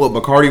know what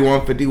Bacardi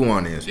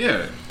 151 is.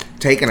 Yeah,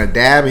 taking a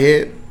dab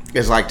hit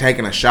is like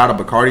taking a shot of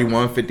Bacardi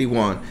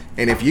 151.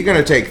 And if you're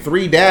gonna take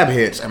 3 dab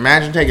hits,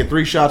 imagine taking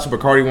 3 shots of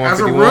Bacardi 151.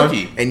 As a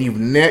rookie, and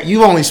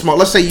you've only smoked.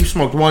 Let's say you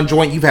smoked 1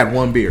 joint, you've had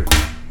 1 beer.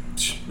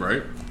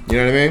 Right. You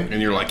know what I mean?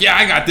 And you're like, yeah,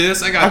 I got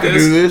this. I can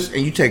do this,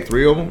 and you take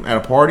 3 of them at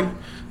a party.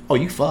 Oh,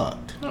 you fucked.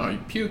 Oh, you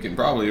puking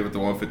probably with the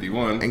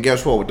 151. And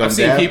guess what? With I've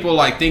seen people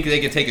like think they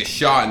can take a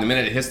shot, and the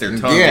minute it hits their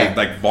tongue, they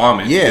like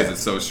vomit because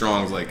it's so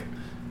strong. It's like,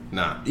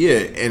 nah. Yeah,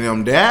 and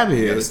them dab hits.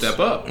 You gotta step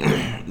up.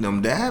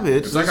 Them dab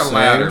hits. It's like a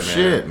ladder,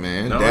 shit,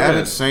 man. No, dab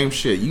hits, same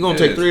shit. You gonna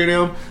take 3 of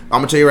them? I'm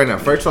gonna tell you right now.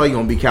 First of all, you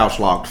gonna be couch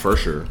locked for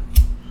sure.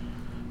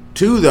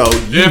 2 though,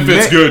 if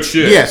it's good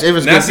shit. Yes, if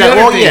it's good. That's the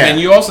other thing. And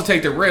you also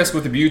take the risk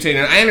with the butane.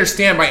 And I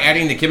understand by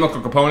adding the chemical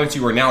components,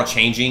 you are now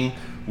changing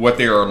what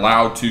they are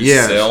allowed to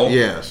sell.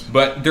 Yes.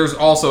 But there's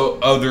also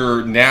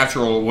other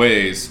natural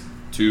ways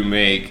to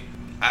make.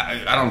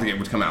 I don't think it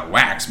would come out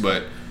wax,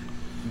 but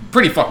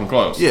pretty fucking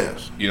close.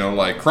 Yes.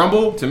 Like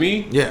crumble to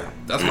me. Yeah.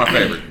 That's my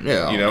favorite.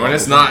 Yeah. And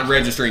it's not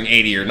registering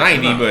 80 or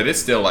 90, but it's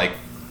still like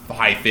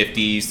high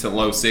 50s to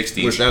low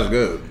 60s. Which that's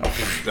good.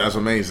 That's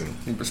amazing.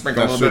 You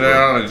sprinkle a little bit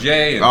out on a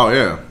J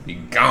and be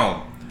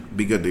gone.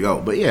 Be good to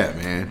go. But yeah,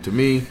 man, to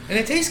me, and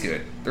it tastes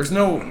good. There's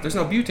no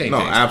butane. No,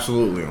 taste.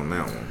 Absolutely on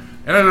that one.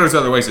 And I know there's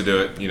other ways to do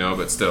it,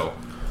 but still.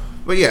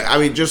 But yeah, I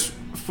mean, just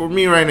for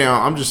me right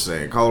now, I'm just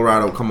saying,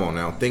 Colorado, come on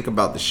now, think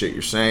about the shit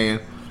you're saying.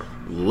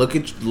 Look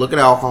at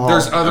alcohol.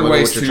 There's other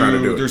ways to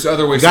do. There's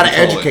other ways. You gotta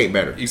educate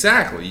better.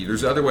 Exactly.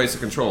 There's other ways to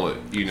control it.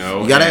 You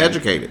gotta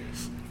educate it.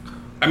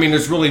 I mean,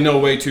 there's really no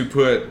way to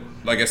put,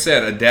 like I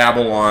said, a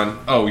dabble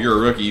on. Oh, you're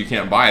a rookie, you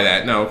can't buy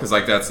that. No, because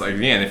that's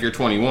again, if you're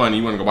 21,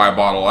 you want to go buy a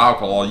bottle of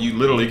alcohol, you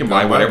literally can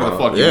buy whatever the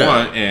fuck you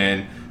want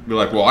and be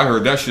like, well, I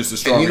heard that's just the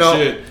strongest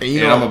shit,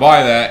 and I'm gonna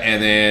buy that,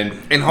 and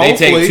then they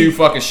take 2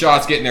 fucking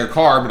shots, get in their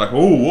car, be like,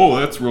 oh, whoa,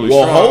 that's really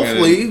strong. Well,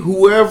 hopefully,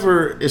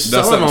 whoever is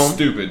selling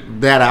them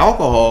that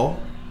alcohol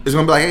is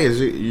gonna be like, hey, is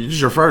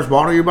this your first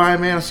bottle you're buying,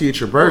 man? I see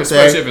it's your birthday.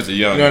 Especially if it's a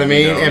young, you know what I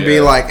mean? And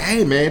be like,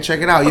 hey, man, check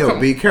it out. Yo,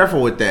 be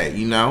careful with that,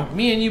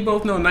 Me and you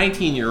both know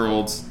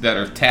 19-year-olds that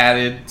are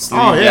tatted,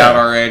 sleeved out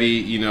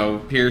already,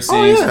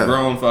 piercings,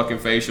 grown fucking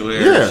facial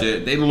hair and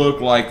shit. They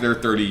look like they're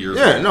 30 years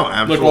old. Yeah, no,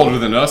 absolutely. Look older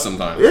than us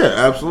sometimes. Yeah,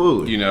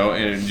 absolutely.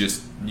 And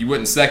just, you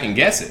wouldn't second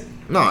guess it.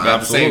 No, but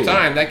absolutely. at the same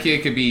time, that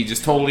kid could be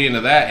just totally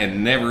into that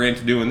and never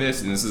into doing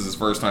this, and this is his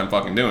first time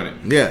fucking doing it.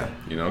 Yeah.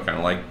 Kind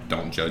of like,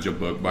 don't judge a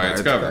book by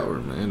its cover.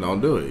 Man, don't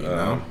do it,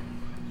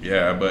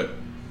 Yeah, but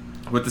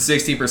with the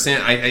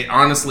 16%, I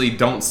honestly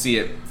don't see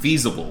it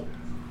feasible.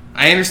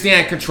 I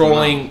understand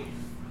controlling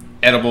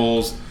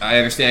edibles. I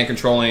understand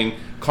controlling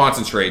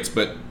concentrates,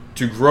 but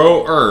to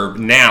grow herb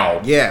now,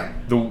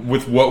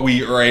 with what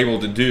we are able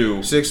to do,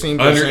 16%.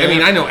 I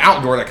mean, I know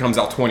outdoor that comes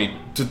out 20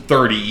 to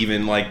 30,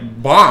 even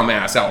like bomb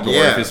ass outdoor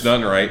if it's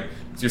done right.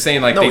 So you're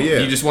saying like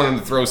you just want them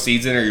to throw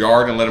seeds in their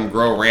yard and let them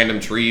grow random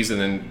trees, and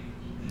then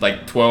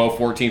like 12,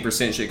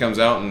 14% shit comes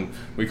out, and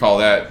we call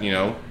that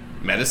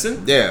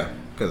medicine? Yeah,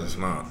 because it's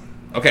not.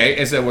 Okay,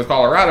 and so with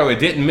Colorado, it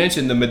didn't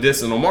mention the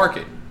medicinal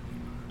market.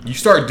 You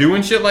start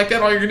doing shit like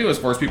that, all you're gonna do is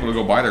force people to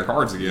go buy their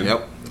cards again.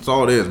 Yep, that's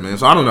all it is, man.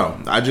 So I don't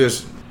know.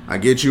 I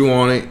get you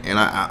on it, and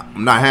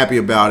I'm not happy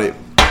about it.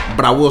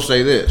 But I will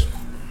say this: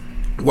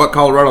 what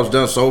Colorado's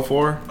done so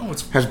far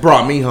has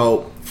brought me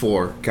hope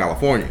for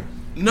California.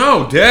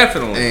 No,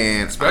 definitely,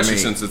 and especially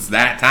since it's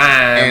that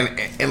time.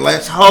 And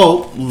let's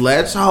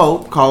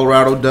hope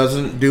Colorado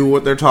doesn't do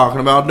what they're talking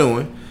about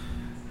doing.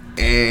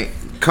 And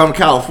come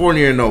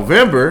California in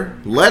November,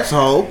 let's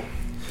hope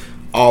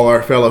all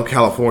our fellow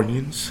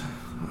Californians,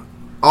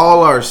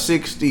 all our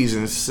 60s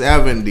and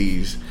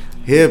 70s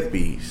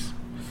hippies,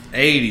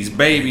 80s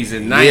babies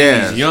and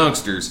 90s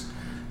youngsters,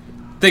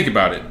 think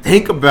about it.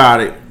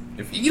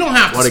 If you don't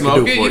have to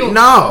smoke it, you don't.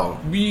 No.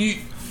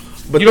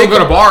 But you don't go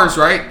to bars,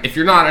 right? If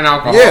you're not an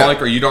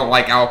alcoholic or you don't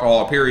like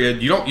alcohol,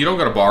 period, you don't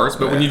go to bars.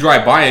 But when you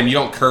drive by them, you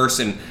don't curse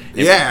and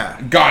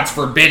God's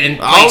forbidden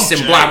place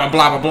and blah blah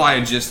blah blah blah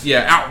and just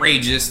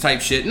outrageous type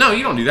shit. No,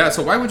 you don't do that.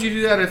 So why would you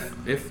do that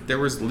if there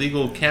was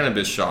legal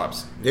cannabis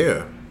shops?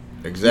 Yeah,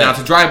 exactly. Now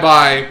to drive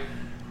by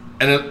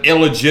an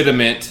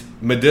illegitimate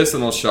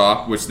medicinal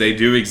shop, which they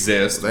do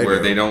exist,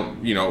 they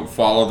don't,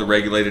 follow the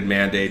regulated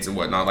mandates and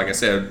whatnot. Like I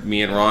said,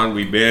 me and Ron,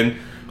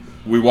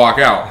 we walk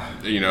out.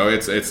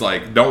 It's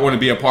like, don't want to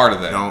be a part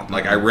of that.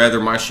 I'd rather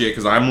my shit,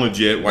 because I'm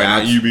legit. Why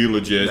not you be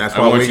legit? That's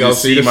why we go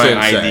see my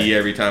Sensei. ID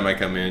every time I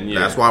come in. Yeah.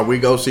 That's why we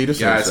go see the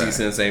Sensei. Sensei. I see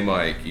Sensei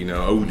Mike,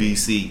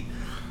 ODC.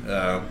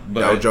 But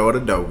Dojo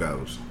of the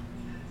Dogos.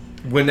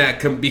 When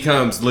that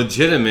becomes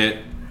legitimate,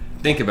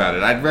 think about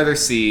it. I'd rather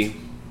see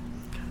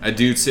a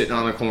dude sitting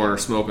on the corner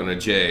smoking a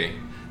J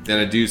than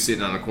a dude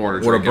sitting on the corner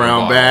with a drinking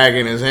brown bag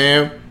in his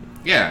hand.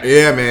 Yeah.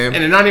 Yeah, man.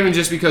 And not even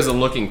just because of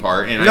looking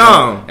part. And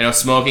I know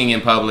smoking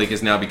in public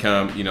has now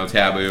become,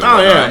 taboo.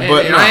 Oh, yeah.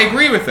 And I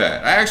agree with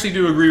that. I actually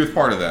do agree with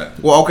part of that.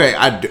 Well, okay.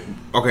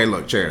 Okay,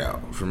 look, check it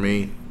out. For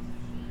me,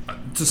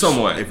 to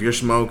somewhat. If you're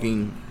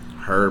smoking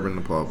herb in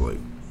the public,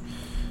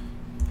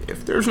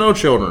 if there's no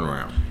children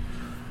around,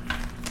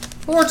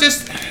 or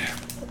just,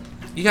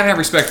 you gotta have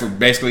respect for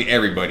basically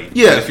everybody.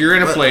 Yeah. If you're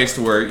in a place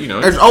to where,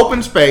 there's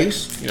open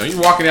space.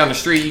 You're walking down the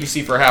street, you can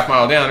see for a half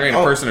mile down, there ain't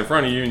a person in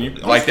front of you, and you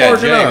like that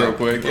J real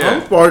quick. Yeah.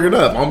 I'm sparking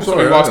up. I'm sorry.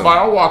 Somebody walks by,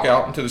 I'll walk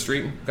out into the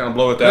street and kind of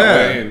blow it that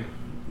way and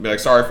be like,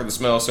 sorry for the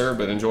smell, sir,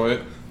 but enjoy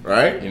it.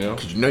 Right?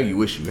 Because you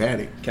wish you had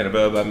it.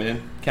 Cannabis by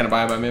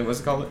men, what's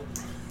it called?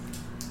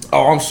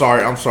 Oh, I'm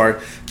sorry.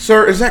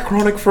 Sir, is that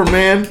chronic for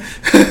men?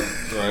 Right.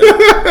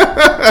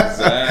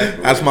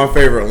 Exactly. That's my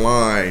favorite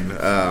line.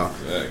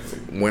 Exactly.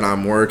 When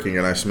I'm working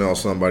and I smell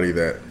somebody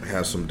that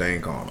has some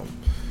dank on them.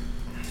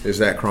 Is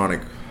that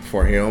chronic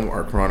for him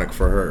or chronic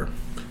for her?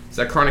 Is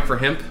that chronic for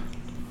hemp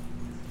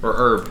or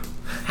herb?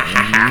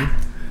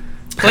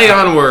 Play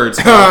on words.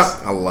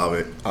 I love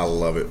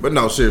it. But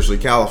no, seriously,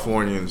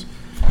 Californians,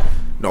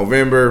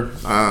 November,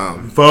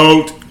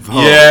 vote.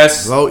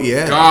 Yes. Vote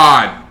yes.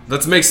 God,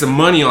 let's make some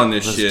money on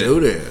this shit. Let's do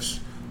this.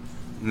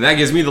 And that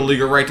gives me the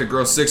legal right to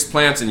grow 6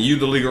 plants, and you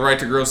the legal right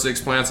to grow 6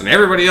 plants, and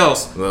everybody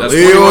else the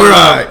legal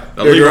right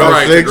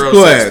to grow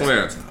 6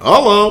 plants.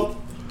 Hello.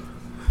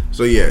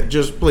 So yeah,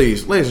 just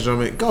please, ladies and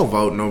gentlemen, go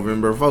vote in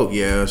November. Vote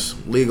yes.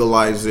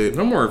 Legalize it.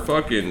 No more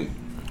fucking.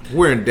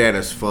 We're in debt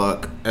as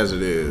fuck as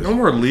it is. No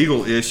more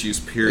legal issues.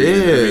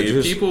 Period.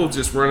 Yeah, people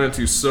just run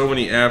into so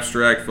many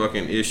abstract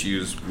fucking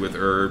issues with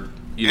herb.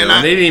 And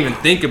they didn't even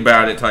think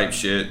about it. Type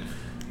shit.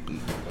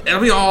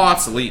 It'll be all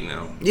obsolete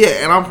now.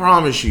 Yeah, and I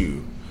promise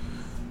you,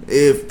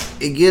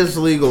 if it gets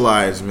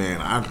legalized, man,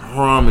 I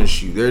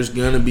promise you, there's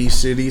gonna be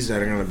cities that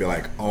are gonna be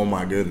like, oh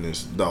my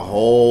goodness, the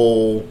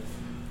whole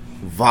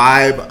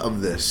vibe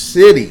of the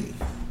city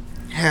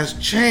has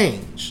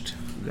changed.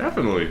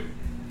 Definitely.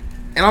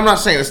 And I'm not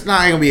saying it's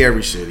not gonna be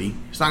every city.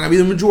 It's not gonna be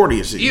the majority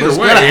of cities. Either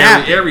way,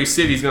 every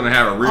city's gonna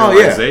have a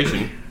realization.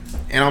 Oh, yeah.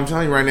 And I'm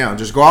telling you right now,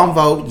 just go out and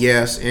vote.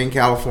 Yes, in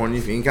California.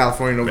 If you're in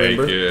California in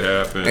November, make it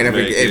happen. And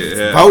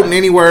if voting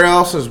anywhere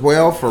else as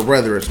well, for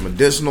whether it's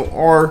medicinal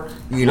or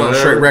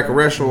straight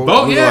recreational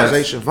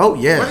legalization, vote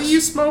yes. Whether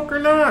you smoke or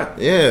not.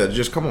 Yeah,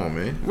 just come on,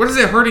 man. What is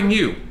it hurting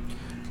you?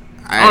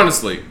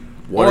 Honestly,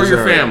 or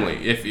your family?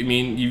 If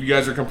you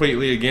guys are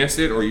completely against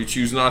it, or you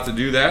choose not to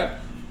do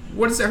that,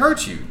 what does it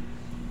hurt you?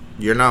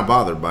 You're not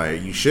bothered by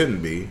it. You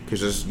shouldn't be,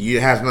 because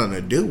it has nothing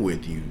to do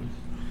with you.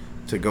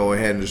 To go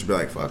ahead and just be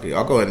like, fuck it,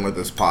 I'll go ahead and let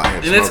this pot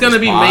hit. And it's going to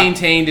be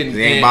maintained and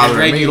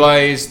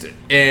regularized,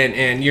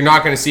 and you're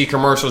not going to see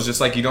commercials just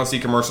like you don't see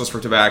commercials for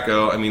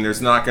tobacco.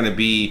 There's not going to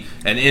be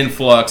an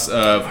influx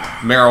of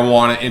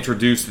marijuana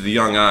introduced to the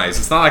young eyes.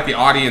 It's not like the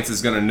audience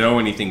is going to know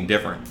anything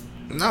different.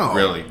 No.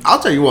 Really. I'll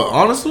tell you what,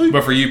 honestly.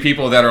 But for you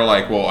people that are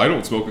like, well, I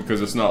don't smoke it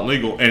because it's not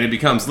legal, and it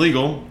becomes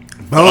legal,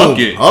 fuck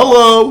it.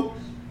 Hello.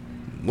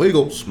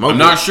 Legal. Smoke I'm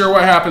not sure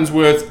what happens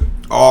with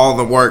all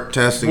the work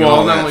testing. Well,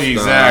 all not that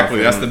exactly.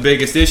 Stuff. That's the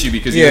biggest issue,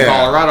 because even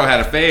Colorado had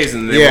a phase,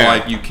 and they were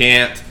like, you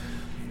can't.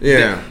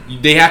 Yeah.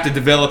 They have to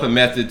develop a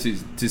method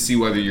to see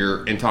whether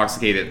you're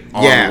intoxicated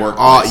on the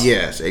workplace.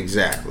 Yes,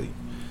 exactly.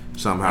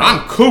 Somehow.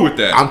 I'm cool with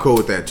that. I'm cool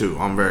with that too.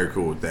 I'm very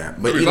cool with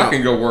that. But I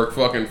can go work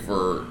fucking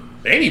for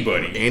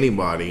anybody,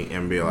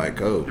 and be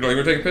like, oh, you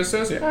gonna take a piss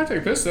test? Yeah, I take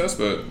a piss test,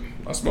 but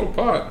I smoke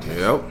pot.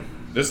 Yep.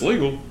 It's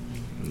legal.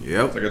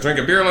 Yep. It's like I drank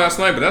a beer last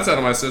night, but that's out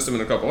of my system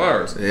in a couple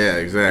hours. Yeah,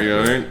 exactly. You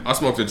know what I mean? I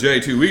smoked a J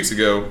 2 weeks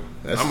ago.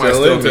 That's I might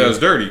still tell it's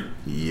dirty.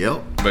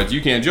 Yep. But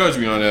you can't judge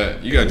me on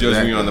that. You gotta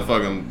judge me on the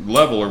fucking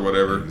level or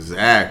whatever.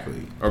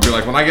 Exactly. Or be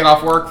like, when I get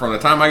off work, from the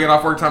time I get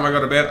off work, time I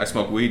go to bed, I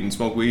smoke weed and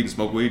smoke weed and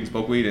smoke weed and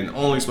smoke weed and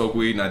only smoke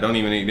weed, and I don't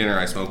even eat dinner.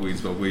 I smoke weed and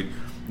smoke weed.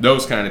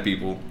 Those kind of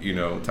people,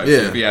 type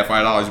shit. If you have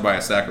 $5, you buy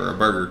a sack or a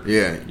burger.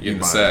 Yeah, you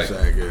get the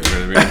sack. You know what I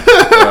mean?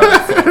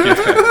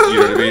 You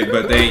know what I mean?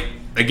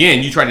 But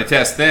again, you try to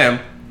test them.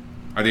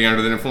 Are they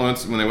under the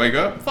influence when they wake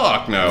up?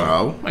 Fuck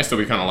no. Might still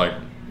be kind of like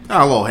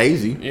a little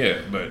hazy. Yeah,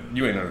 but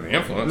you ain't under the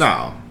influence.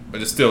 No.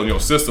 But it's still in your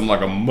system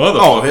like a motherfucker.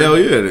 Oh, hell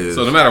yeah, it is.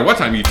 So no matter what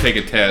time you take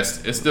a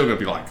test, it's still gonna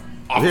be like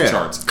off the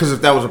charts. Because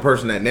if that was a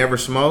person that never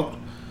smoked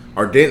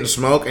or didn't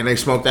smoke and they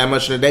smoked that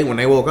much in a day, when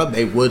they woke up,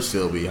 they would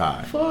still be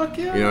high. Fuck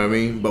yeah. You know what I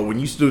mean? But when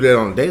you do that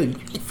on a daily, you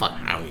can't fucking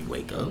how you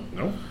wake up.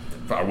 No.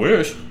 I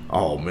wish.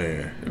 Oh,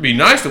 man. It'd be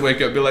nice to wake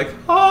up and be like,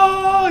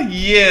 oh,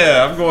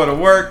 yeah, I'm going to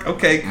work.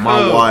 Okay, cool.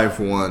 My wife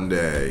one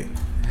day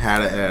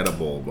had an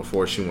edible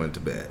before she went to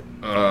bed.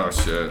 Oh,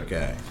 shit.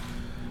 Okay.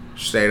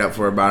 Stayed up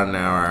for about an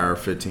hour,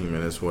 15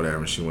 minutes, whatever,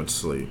 and she went to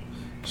sleep.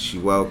 She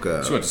woke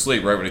up. She went to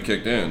sleep right when it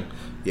kicked in.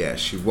 Yeah,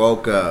 she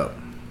woke up,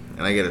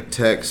 and I get a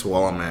text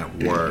while I'm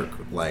at work.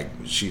 Like,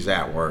 she's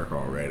at work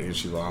already, and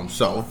she's like, I'm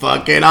so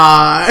fucking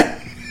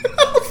high.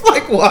 I was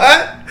like,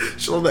 what?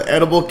 So the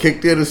edible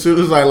kicked in as soon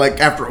as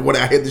when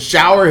I hit the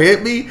shower,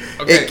 hit me,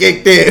 it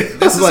kicked in.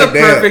 This is a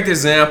perfect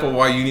example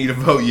why you need to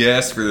vote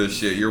yes for this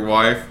shit. Your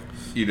wife,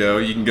 you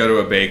can go to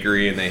a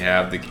bakery and they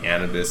have the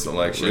cannabis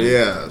selection.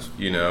 Yes.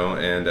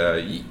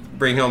 And you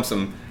bring home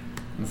some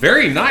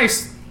very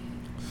nice,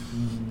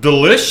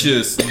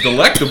 delicious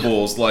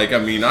delectables.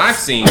 I've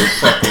seen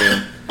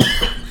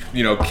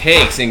fucking,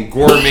 cakes and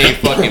gourmet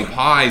fucking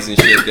pies and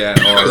shit that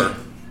are,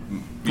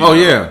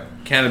 yeah.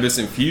 cannabis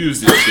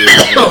infused and shit,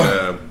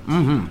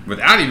 and,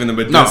 without even the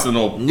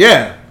medicinal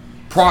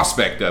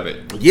prospect of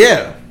it.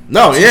 Yeah.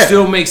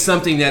 Still make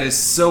something that is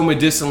so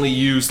medicinally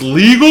used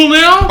legal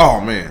now? Oh,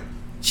 man.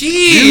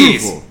 Jeez.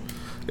 Beautiful.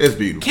 It's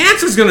beautiful.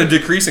 Cancer's going to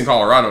decrease in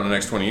Colorado in the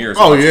next 20 years.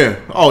 Oh,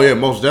 yeah,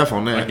 most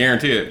definitely. I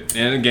guarantee it.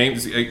 And the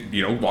games,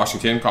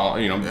 Washington,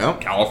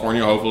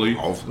 California, hopefully.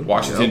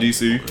 Washington,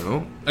 D.C.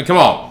 Yep. Come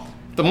on.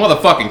 The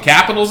motherfucking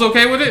capital's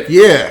okay with it?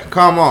 Yeah,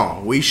 come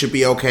on. We should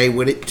be okay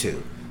with it,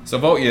 too. So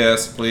vote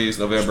yes, please,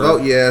 November.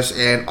 Vote yes.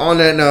 And on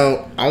that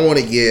note, I want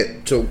to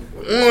get to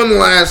one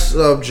last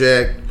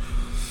subject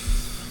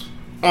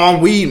on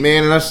weed,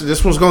 man. And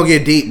this one's going to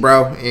get deep,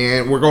 bro.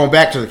 And we're going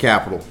back to the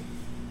Capitol.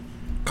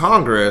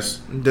 Congress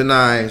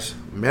denies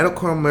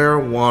medical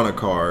marijuana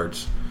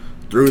cards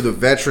through the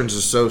Veterans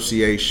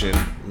Association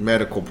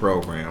medical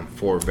program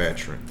for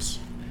veterans.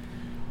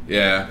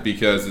 Yeah,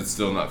 because it's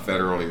still not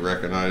federally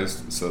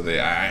recognized. So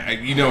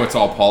it's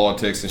all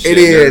politics and shit. It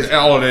is.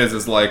 All it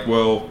is like,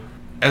 well,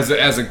 as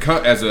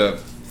a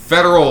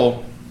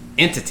federal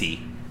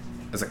entity,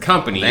 as a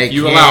company, if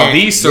you allow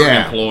these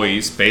certain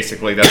employees,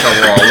 basically that's how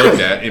we're all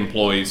looked at,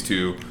 employees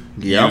to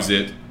use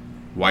it.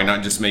 Why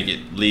not just make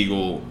it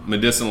legal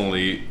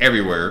medicinally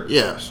everywhere?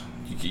 Yes.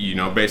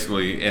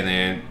 Basically, and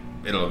then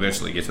it'll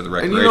eventually get to the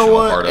recreational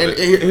part of it.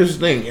 Here's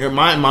the thing.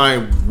 My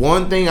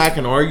one thing I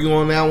can argue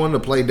on that one to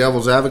play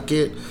devil's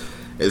advocate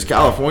is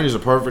California's a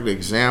perfect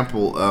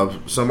example of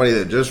somebody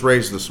that just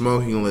raised the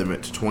smoking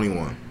limit to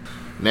 21.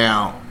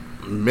 Now,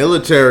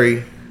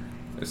 military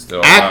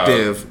still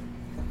active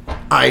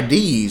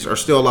IDs are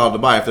still allowed to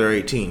buy if they're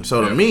 18.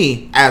 So to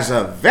me, as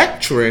a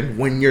veteran,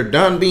 when you're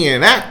done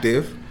being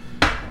active,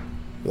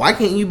 why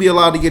can't you be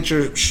allowed to get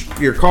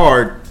your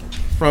card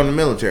from the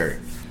military?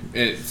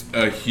 It's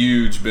a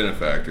huge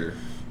benefactor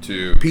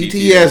to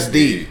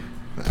PTSD.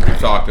 We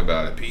talked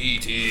about it.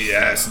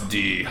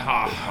 PTSD.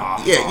 Ha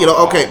ha. Yeah,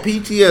 okay.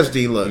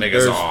 PTSD. Look,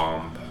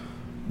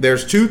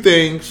 there's two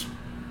things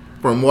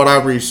from what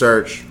I've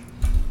researched.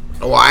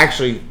 Well,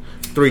 actually,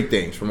 three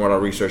things from what I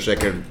researched that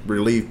can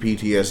relieve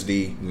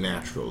PTSD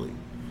naturally: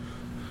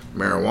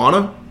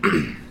 marijuana,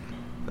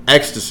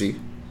 ecstasy.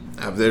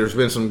 There's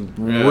been some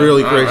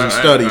really crazy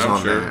studies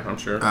on that. I'm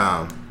sure.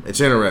 It's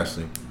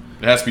interesting.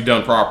 It has to be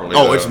done properly.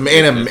 Oh, it's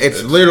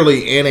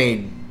literally in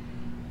a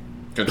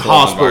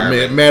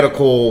hospital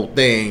medical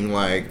thing.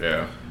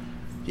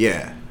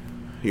 Yeah,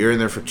 you're in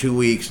there for 2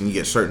 weeks and you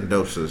get certain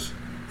doses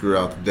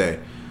throughout the day.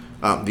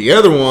 The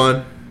other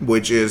one,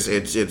 which is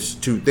it's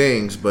two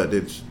things, but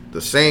it's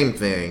the same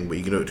thing, but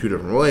you can do it two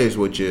different ways,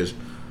 which is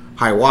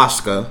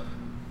ayahuasca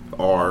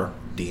or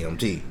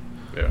DMT.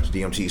 Yeah. So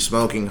DMT is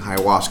smoking,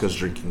 ayahuasca is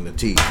drinking the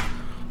tea.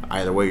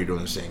 Either way, you're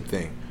doing the same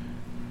thing.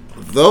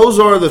 Those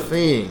are the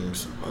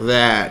things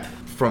that,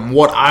 from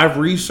what I've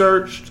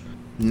researched,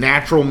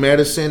 natural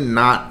medicine,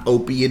 not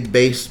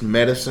opiate-based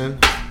medicine,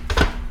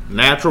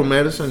 natural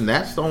medicine,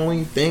 that's the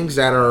only things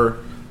that are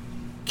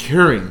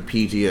curing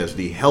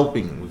PTSD,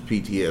 helping with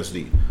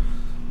PTSD.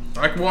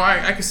 I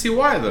can see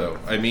why, though.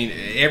 I mean,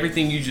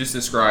 everything you just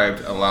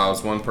described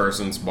allows one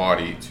person's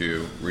body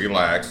to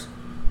relax,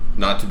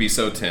 not to be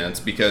so tense,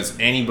 because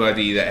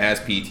anybody that has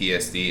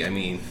PTSD, I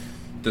mean,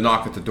 the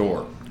knock at the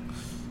door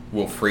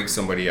will freak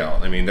somebody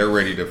out. I mean, they're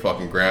ready to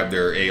fucking grab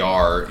their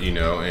AR,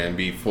 and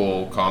be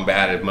full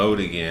combative mode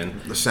again.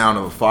 The sound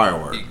of a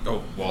firework.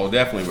 Oh, well,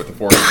 definitely with the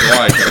 4th of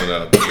July coming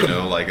up,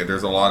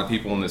 there's a lot of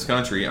people in this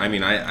country. I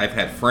mean, I've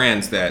had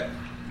friends that,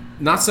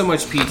 not so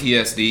much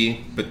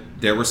PTSD, but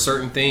there were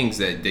certain things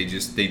that they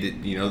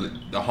did,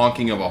 the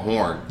honking of a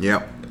horn.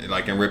 Yep.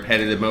 Like in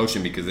repetitive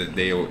motion, because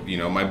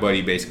my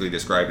buddy basically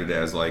described it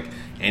as like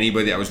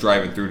anybody that was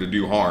driving through to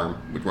do harm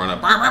would run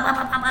up,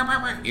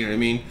 you know what I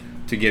mean,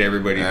 to get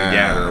everybody to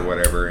gather or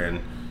whatever,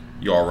 and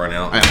you all run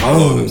out and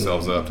blow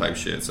themselves up type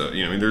shit. So,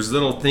 there's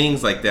little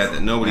things like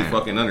that nobody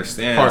fucking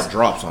understands. Heart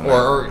drops on that.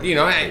 Or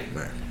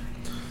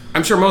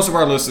I'm sure most of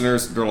our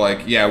listeners, they're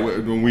like, yeah,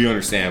 we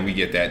understand, we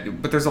get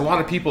that. But there's a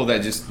lot of people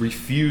that just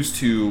refuse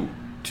to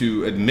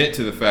admit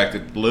to the fact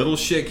that little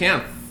shit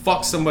can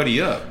fuck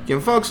somebody up. You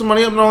can fuck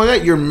somebody up. Not only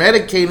that, you're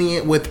medicating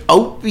it with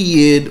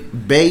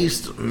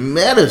opioid-based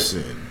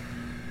medicine.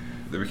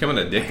 they're becoming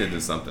addicted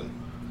to something.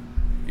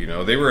 You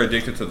know, they were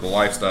addicted to the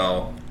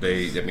lifestyle.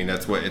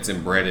 That's what it's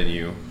inbred in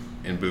you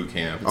in boot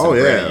camp. It's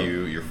inbred in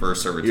you, your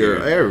first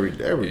servitude.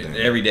 Everything.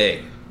 Every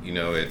day. You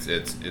know,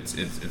 it's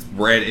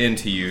bred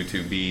into you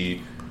to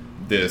be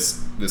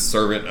this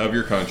servant of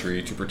your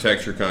country, to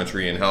protect your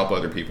country and help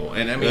other people.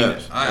 And I mean,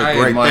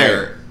 I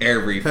admire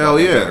every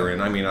fucking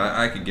veteran. I mean,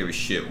 I could give a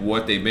shit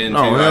what they've been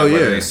through,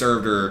 whether they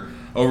served or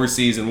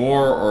overseas in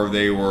war or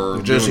they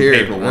were just doing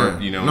here,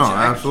 paperwork. You know,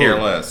 I care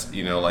less.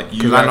 You know, like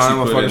you actually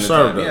I know put in the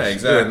time. Yeah,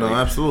 exactly. Yeah, no,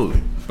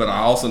 absolutely. But I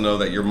also know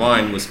that your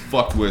mind was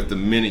fucked with the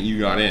minute you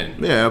got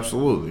in. Yeah,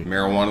 absolutely.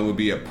 Marijuana would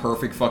be a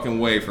perfect fucking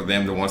way for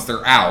them to, once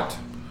they're out,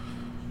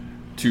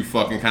 to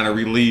fucking kind of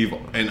relieve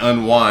and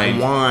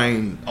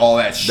unwind all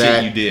that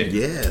shit you did.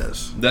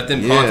 Yes. Let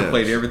them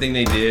contemplate everything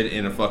they did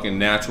in a fucking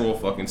natural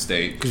fucking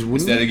state.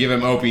 Instead of giving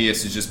them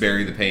opiates to just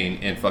bury the pain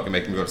and fucking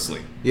make them go to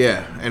sleep.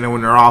 Yeah, and then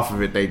when they're off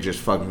of it, they just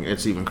fucking,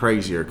 it's even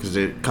crazier because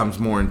it comes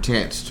more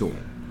intense to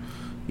them.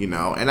 You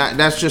know, and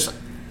I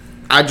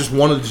just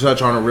wanted to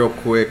touch on it real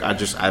quick.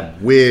 I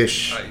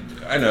wish.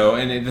 I know,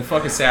 and the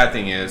fucking sad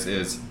thing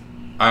is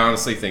I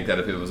honestly think that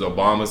if it was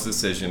Obama's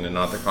decision and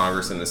not the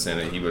Congress and the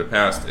Senate, he would have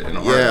passed it in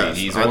a heartbeat. Yes,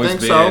 He's always been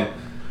so.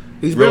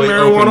 He's really been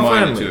marijuana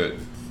open-minded friendly to it.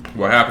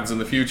 What happens in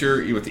the future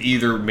with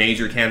either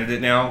major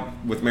candidate now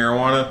with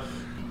marijuana,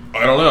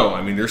 I don't know.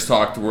 I mean, there's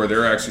talk to where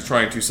they're actually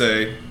trying to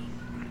say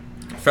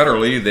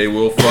federally they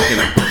will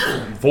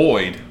fucking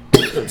void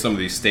some of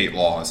these state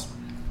laws.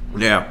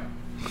 Yeah.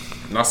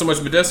 Not so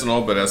much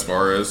medicinal, but as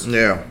far as,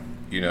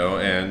 you know,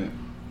 and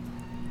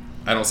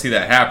I don't see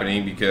that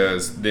happening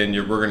because then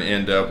we're going to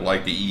end up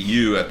like the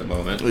EU at the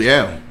moment.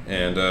 Yeah.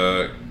 And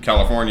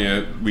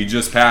California, we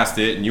just passed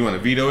it, and you want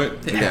to veto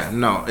it? Yeah,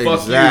 no,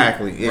 fuck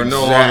exactly. You. We're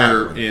no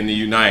longer in the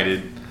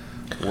United.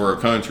 We're a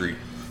country.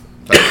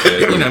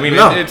 You know, I mean,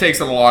 it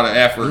takes a lot of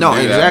effort. No, to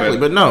do exactly, that,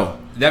 but no.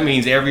 That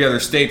means every other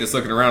state that's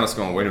looking around is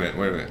going, wait a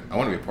minute. I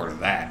want to be a part of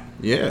that.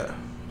 Yeah.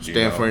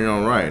 Stand for your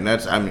own right. And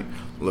that's, I mean,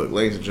 look,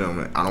 ladies and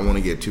gentlemen, I don't want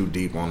to get too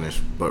deep on this,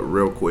 but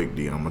real quick,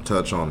 D, I'm going to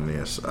touch on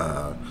this.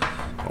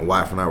 My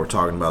wife and I were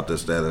talking about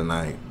this the other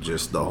night,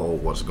 just the whole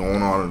what's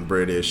going on in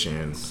British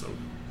and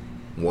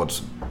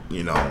what's,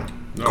 you know,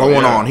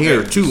 going on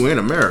here, too, in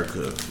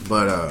America.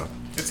 But,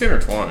 it's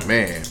intertwined.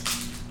 Man,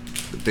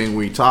 the thing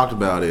we talked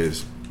about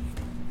is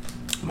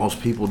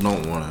most people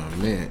don't want to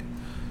admit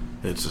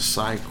it's a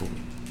cycle.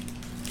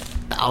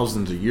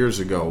 Thousands of years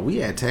ago, we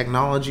had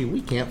technology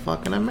we can't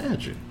fucking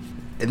imagine.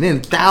 And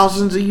then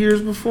thousands of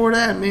years before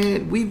that,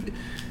 man,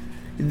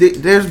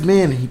 there's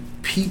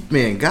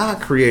been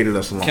God created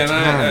us a long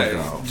time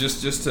ago.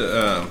 Just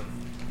a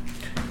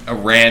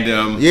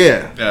random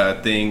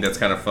thing that's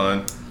kind of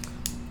fun.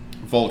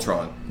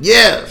 Voltron.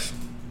 Yes.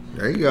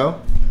 There you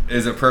go.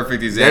 Is a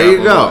perfect example. There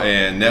you go.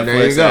 And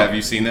Netflix, have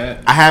you seen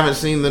that? I haven't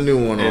seen the new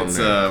one on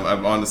there.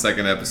 I'm on the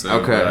second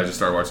episode. Okay. But I just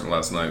started watching it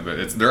last night.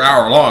 But they're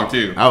hour long,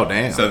 too. Oh,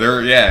 damn. So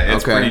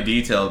it's pretty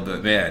detailed.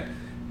 But, man,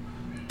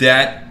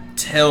 that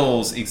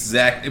tells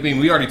exact. I mean,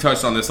 we already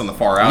touched on this on the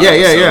Far Out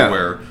episode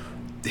where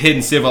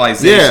hidden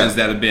civilizations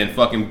that have been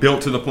fucking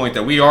built to the point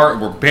that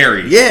we're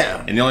buried.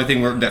 Yeah. And the only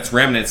thing that's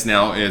remnants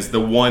now is the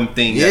one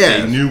thing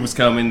that they knew was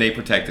coming, they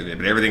protected it.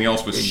 But everything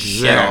else was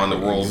shit on. The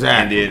world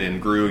ended and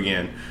grew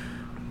again.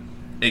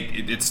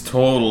 It's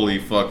totally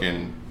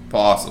fucking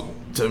possible.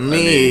 To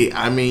me,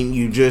 I mean,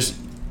 you just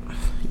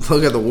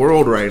look at the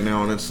world right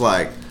now and it's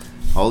like,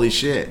 holy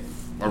shit.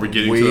 Are we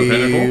getting to a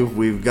pinnacle?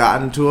 We've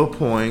gotten to a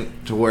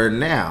point to where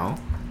now,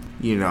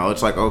 you know,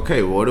 it's like,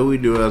 okay, what do we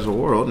do as a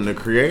world? And the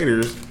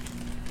creators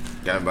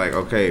got to be like,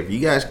 okay, if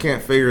you guys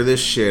can't figure this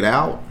shit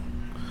out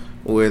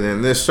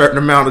within this certain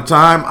amount of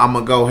time, I'm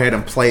going to go ahead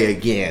and play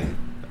again.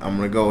 I'm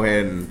going to go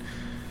ahead and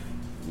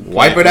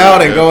wipe it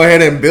out and go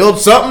ahead and build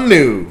something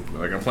new.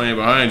 Like, I'm playing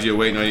behind you,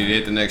 waiting on you to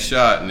hit the next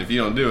shot, and if you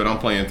don't do it, I'm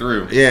playing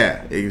through.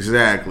 Yeah,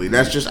 exactly.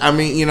 That's just, I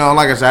mean, you know,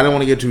 like I said, I don't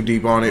want to get too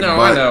deep on it. No,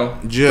 but I know.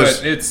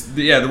 Just, but it's,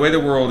 the way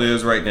the world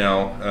is right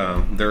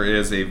now,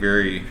 there's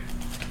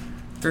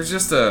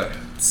just a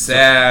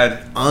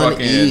sad,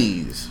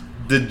 unease,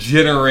 fucking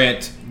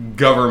degenerate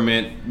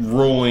government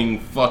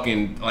ruling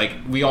fucking, like,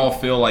 we all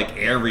feel like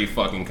every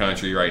fucking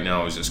country right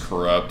now is just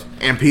corrupt.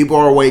 And people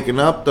are waking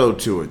up, though,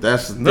 to it.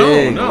 That's the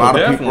thing. A lot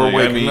of people are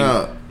waking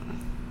up.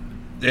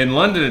 In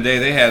London today,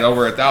 they had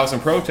over 1,000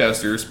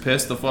 protesters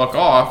pissed the fuck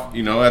off,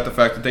 you know, at the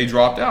fact that they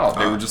dropped out.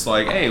 They were just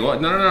like, hey,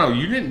 what? No,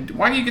 you didn't.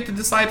 Why do you get to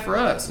decide for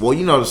us? Well,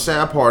 you know, the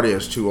sad part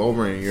is, too,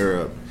 over in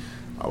Europe,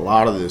 a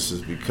lot of this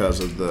is because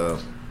of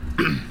the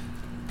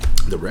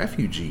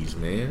refugees,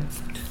 man.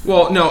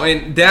 Well, no,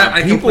 and that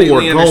I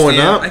completely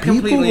understand.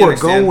 People were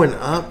going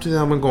up to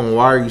them and going,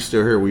 why are you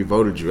still here? We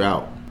voted you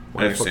out.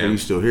 Why the fuck are you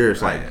still here?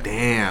 It's like,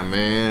 damn,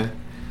 man.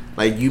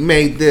 Like, you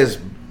made this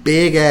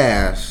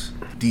big-ass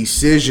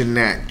decision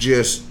that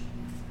just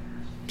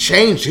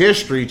changed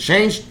history,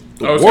 changed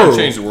the world. It's going to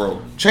change the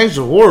world. Change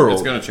the world.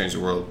 It's going to change the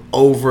world.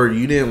 Over,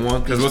 you didn't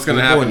want these what's going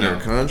to happen in your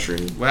country.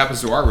 What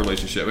happens to our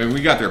relationship? I mean,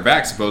 we got their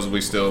back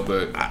supposedly still,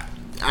 but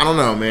I don't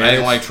know, man. I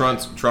didn't like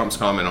Trump's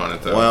comment on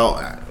it though.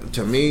 Well,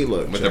 to me,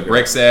 look with the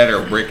Brexit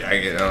or brick, I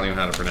don't even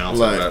know how to pronounce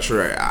it.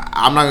 Trey,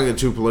 I'm not gonna get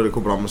too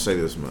political, but I'm gonna say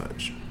this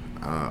much.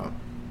 I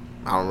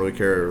don't really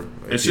care.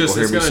 It's just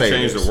it's gonna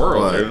change the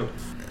world, dude.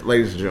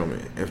 Ladies and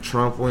gentlemen, if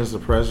Trump wins the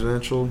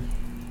presidential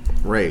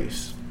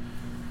race,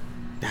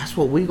 that's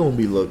what we gonna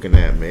be looking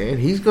at, man.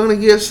 He's gonna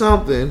get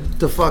something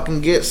to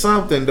fucking get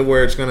something to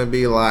where it's gonna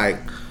be like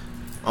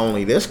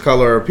only this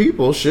color of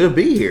people should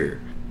be here.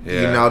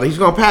 Yeah. You know, he's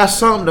gonna pass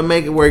something to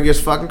make it where it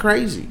gets fucking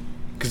crazy.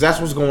 Because that's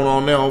what's going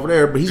on now over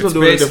there. But he's going to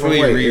do it a different way.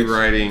 It's basically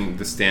rewriting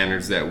the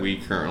standards that we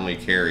currently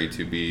carry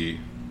to be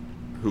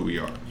who we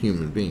are.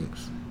 Human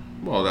beings.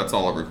 Well, that's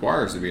all it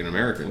requires to be an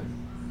American.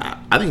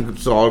 I think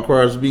it's all it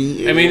requires to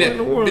be. I mean,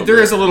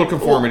 there is a little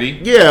conformity.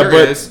 Well, yeah,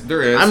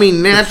 there is. I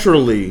mean,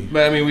 naturally.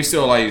 But I mean, we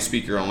still allow you to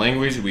speak your own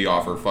language. We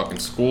offer fucking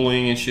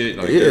schooling and shit.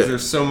 Like,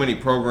 there's so many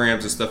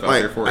programs and stuff out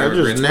there for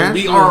immigrants.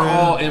 We are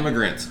all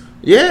immigrants.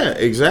 Yeah,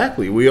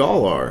 exactly. We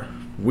all are.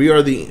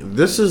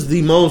 This is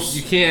the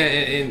most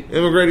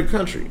immigrated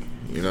country,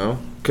 you know,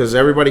 because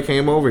everybody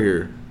came over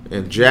here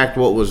and jacked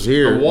what was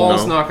here. The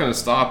wall's not going to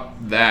stop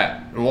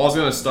that. The wall's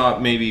going to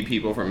stop maybe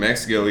people from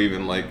Mexico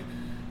even like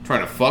trying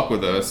to fuck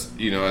with us,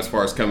 you know, as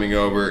far as coming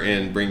over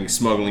and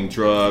smuggling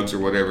drugs or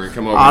whatever and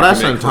come over and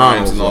commit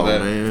crimes and all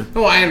that. Man.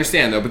 No, I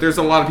understand though, but there's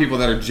a lot of people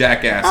that are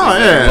jackasses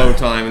at low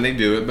time and they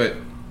do it. But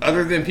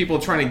other than people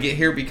trying to get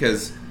here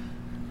because,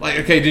 like,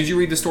 okay, did you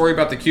read the story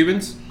about the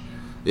Cubans?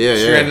 Yeah,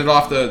 stranded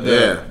off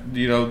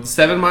the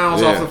 7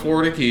 miles off the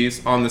Florida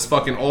Keys on this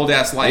fucking old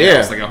ass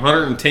lighthouse, like a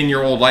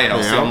 110-year-old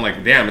lighthouse. So I'm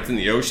like, damn, it's in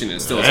the ocean and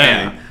it's still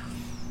standing.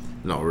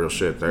 No real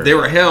shit there. They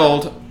were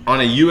held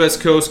on a U.S.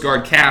 Coast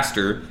Guard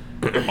caster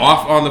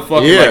off on the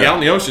fucking like out in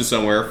the ocean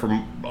somewhere for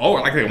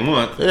like a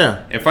month.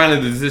 Yeah, and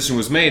finally the decision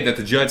was made that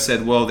the judge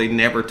said, well, they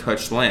never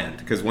touched land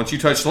because once you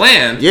touch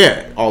land,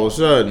 all of a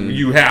sudden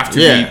you have to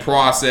be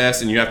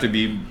processed and you have to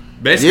be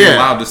basically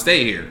allowed to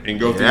stay here and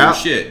go through your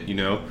shit, you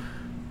know.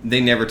 They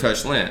never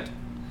touched land.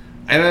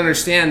 I don't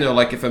understand though.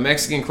 Like if a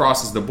Mexican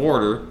crosses the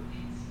border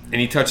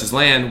and he touches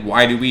land,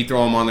 why do we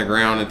throw him on the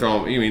ground and throw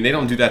him? I mean, they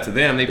don't do that to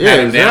them. They pat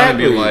him down and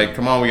be like,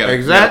 "Come on, we got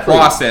to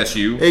process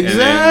you, and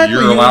then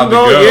you're allowed to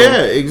go."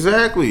 Yeah,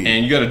 exactly.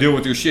 And you got to deal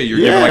with your shit. You're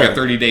given like a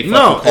 30-day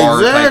fucking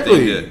card type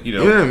thing. You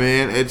know, yeah,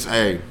 man.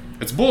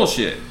 It's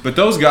bullshit. But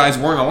those guys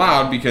weren't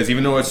allowed because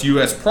even though it's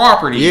U.S.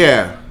 property,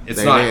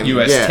 it's not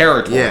U.S.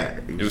 territory. Yeah,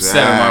 exactly. It was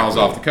 7 miles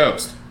off the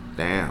coast.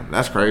 Damn,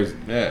 that's crazy.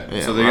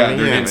 Yeah. So they're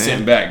getting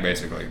sent back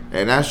basically.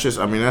 And that's just,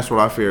 I mean, that's what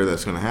I fear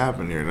that's going to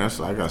happen here. And that's,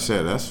 like I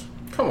said, that's.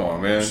 Come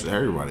on, man.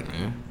 Everybody,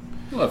 man.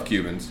 I love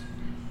Cubans.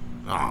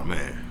 Oh,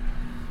 man.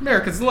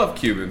 Americans love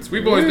Cubans.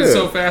 We've always been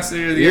so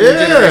fascinated with the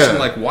younger generation.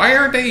 Like, why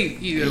aren't they?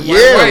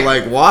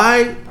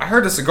 Why? I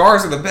heard the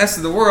cigars are the best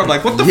in the world.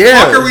 Like, what the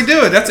fuck are we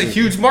doing? That's a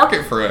huge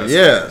market for us.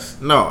 Yes.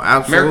 No,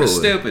 absolutely. America's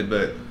stupid,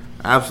 but.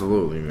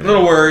 Absolutely, man. A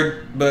little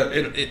worried, but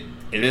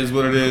it is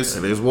what it is.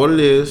 It is what it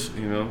is.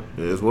 You know?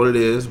 It is what it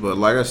is. But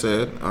like I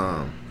said,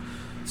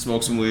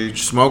 smoke some weed.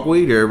 Smoke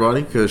weed,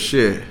 everybody, because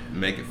shit.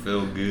 Make it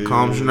feel good.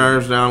 Calms your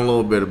nerves down a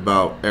little bit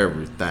about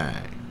everything.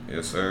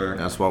 Yes, sir.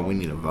 That's why we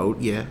need to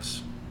vote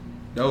yes.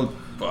 No,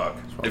 fuck.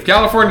 If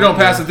California don't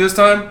pass it this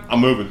time, I'm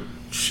moving.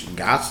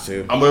 Gots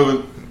to. I'm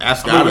moving. I'm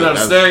moving out of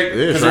state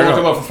because I won't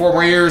come up for 4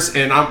 more years,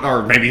 and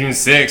or maybe even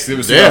 6. It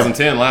was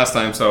 2010 last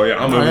time, so yeah,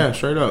 I'm moving. Yeah,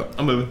 straight up.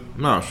 I'm moving.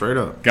 No, straight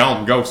up.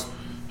 Gone, ghost.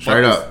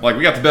 Straight up. Like,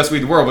 we got the best weed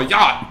in the world, but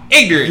y'all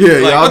ignorant. Yeah,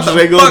 like, y'all just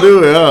ain't gonna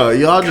do it, huh?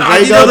 Y'all just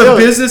ain't gonna do it. You know the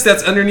business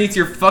that's underneath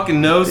your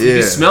fucking nose?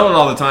 You smell it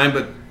all the time,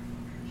 but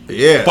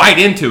bite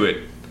into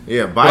it.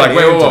 Yeah, bite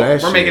into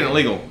that we're making it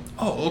legal.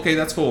 Oh, okay,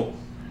 that's cool.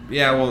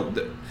 Yeah, well,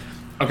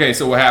 okay,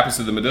 so what happens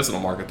to the medicinal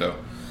market, though?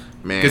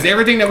 Man. Because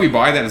everything that we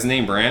buy that is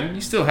name brand,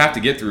 you still have to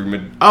get through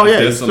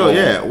medicinal.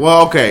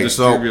 Well, okay,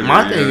 so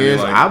my thing is,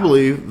 I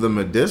believe the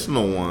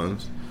medicinal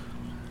ones,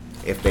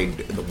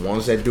 the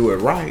ones that do it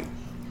right,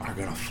 are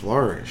gonna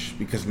flourish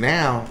because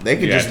now they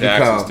can just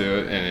become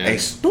a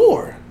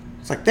store.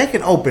 It's like they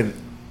can open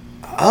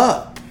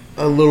up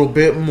a little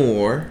bit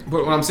more.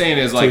 But what I'm saying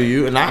is, like,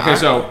 you and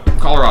so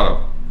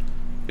Colorado,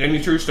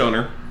 any true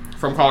stoner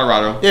from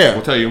Colorado,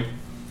 will tell you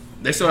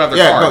they still have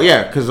their card.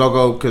 Because they'll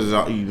go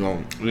you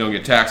don't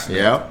get taxed.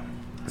 Yeah,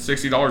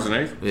 $60 an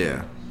eighth.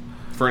 Yeah,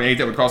 for an eighth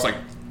that would cost like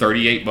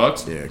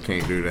 $38. Yeah,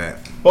 can't do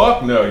that.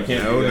 Fuck no, you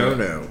can't.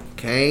 No.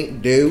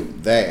 Can't do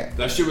that.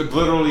 That shit would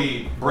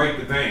literally break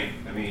the bank.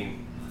 I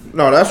mean,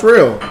 no, that's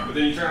real. But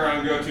then you turn around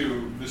and go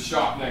to the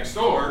shop next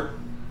door.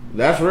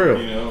 That's real.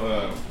 You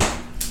know,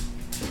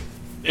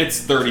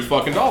 it's $30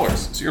 fucking.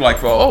 So you're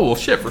like, well,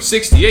 shit, for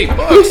 $68,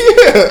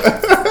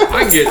 I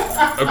can get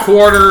a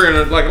quarter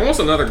and like almost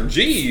another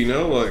G. You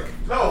know, like.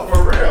 No,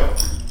 for real.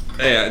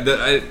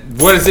 Yeah.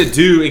 What does it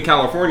do in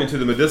California to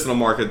the medicinal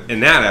market in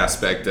that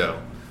aspect,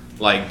 though?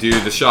 Like, do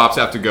the shops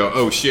have to go,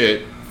 oh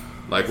shit?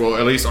 Like, well,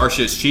 at least our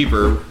shit's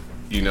cheaper,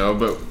 you know,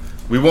 but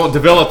we won't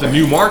develop the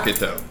new market,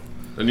 though.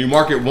 The new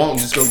market won't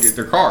just go get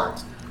their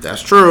cards.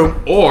 That's true.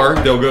 Or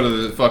they'll go to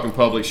the fucking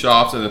public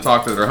shops and they'll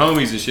talk to their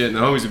homies and shit, and the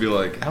homies will be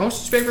like, how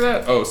much did you pay for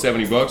that? Oh,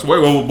 $70. Wait,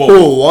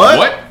 whoa. What?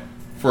 What?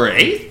 For an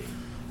eighth?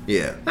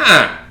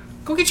 Yeah.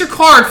 Go get your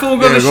card, fool.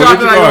 Go to the go shop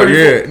get and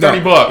your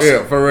card. $30.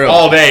 Yeah, for real.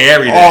 All day,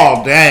 every day.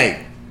 All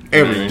day.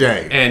 Every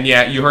day. And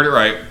yeah, you heard it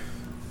right.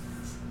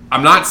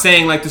 I'm not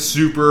saying like the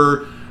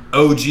super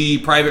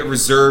OG private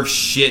reserve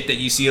shit that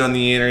you see on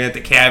the internet,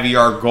 the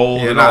caviar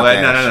gold and all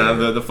that.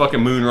 No. The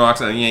fucking moon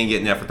rocks, you ain't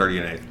getting that for 30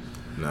 and 8.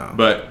 No.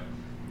 But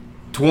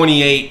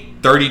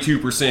 28,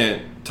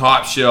 32%,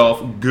 top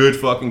shelf, good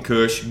fucking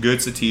kush,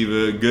 good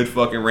sativa, good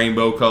fucking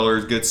rainbow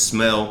colors, good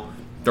smell.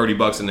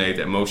 $30 an eighth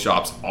at most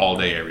shops all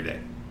day, every day.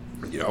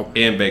 Yep.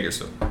 In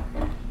Bakersfield.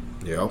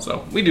 Yep.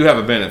 So we do have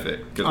a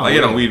benefit because I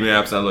get on Weed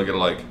Maps and I look at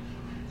like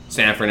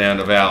San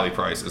Fernando Valley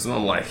prices and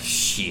I'm like,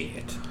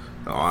 shit,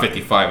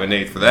 55 an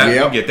eighth for that.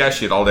 Yep. You get that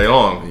shit all day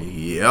long.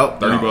 Yep.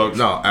 $30.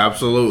 No,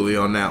 absolutely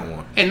on that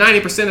one. And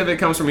 90% of it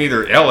comes from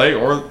either LA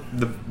or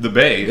the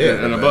Bay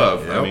and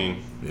above. Yep. I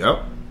mean,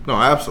 yep. No,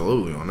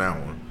 absolutely on that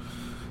one.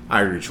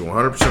 I agree with you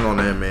 100% on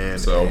that, man.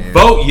 So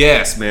vote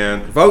yes,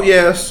 man. Vote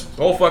yes.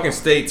 The whole fucking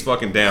state's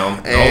fucking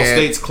down. The whole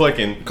state's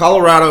clicking.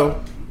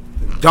 Colorado,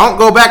 don't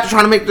go back to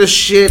trying to make this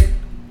shit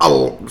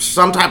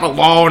some type of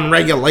law and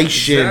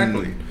regulation.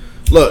 Exactly.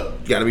 Look,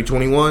 you got to be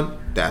 21.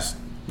 That's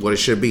what it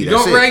should be.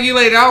 Don't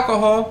regulate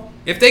alcohol.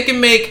 If they can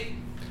make,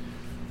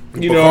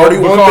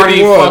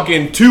 Bacardi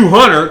fucking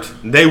 200,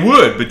 they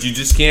would. But you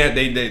just can't.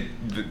 They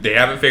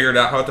haven't figured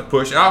out how to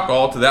push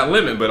alcohol to that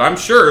limit. But I'm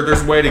sure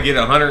there's a way to get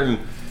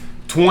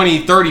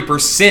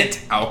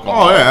 120-30%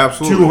 alcohol. Oh, yeah,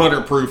 absolutely.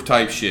 200 proof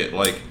type shit.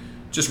 Like,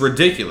 just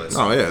ridiculous.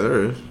 Oh, yeah,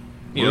 there is.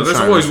 There's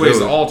always ways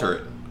to alter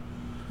it.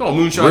 Well,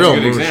 moonshine's a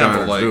good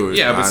example. Like,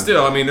 but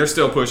still, I mean, they're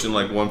still pushing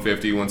like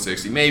 150,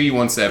 160, maybe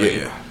 170.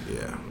 Yeah.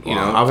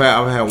 I've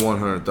had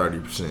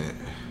 130%.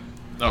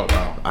 Oh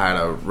wow. I had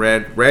a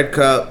red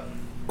cup,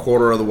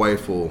 quarter of the way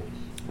full.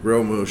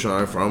 Real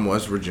moonshine from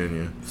West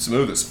Virginia.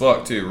 Smooth as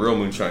fuck too. Real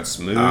moonshine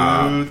smooth.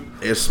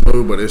 It's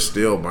smooth, but it's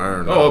still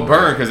burned. Oh, it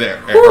burned because it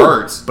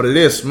hurts. But it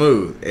is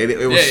smooth.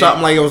 It was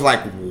something like it was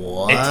like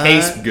what? It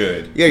tastes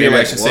good. Yeah, you're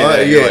like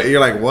what? Yeah, you're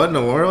like what in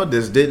the world?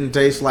 This didn't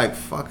taste like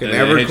fucking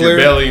Everclear. Hit your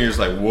belly and you're just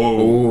like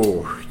whoa.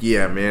 Oh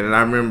yeah, man. And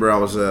I remember I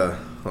was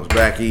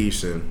back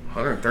east and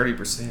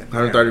 130%.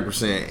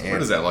 130%.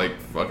 What is that like?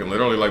 Fucking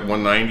literally like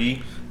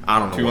 190. I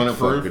don't know what the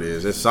fuck it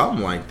is. It's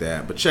something like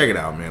that. But check it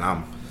out, man.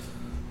 I'm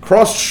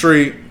across the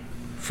street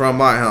from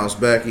my house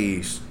back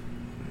east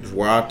is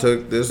where I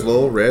took this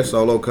little red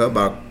Solo cup,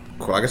 about,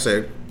 like I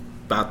said,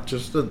 about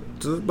just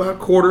about a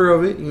quarter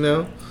of it,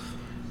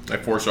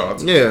 Like 4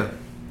 shots. Yeah.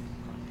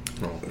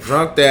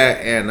 Drunk that,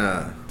 and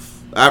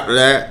after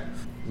that,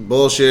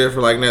 bullshit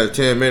for like another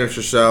 10 minutes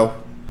or so.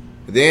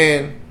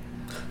 Then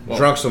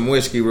drunk some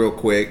whiskey real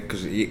quick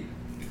because the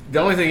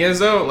only thing is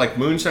though, like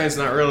moonshine's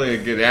not really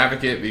a good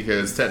advocate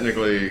because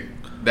technically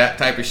that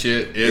type of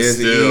shit is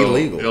still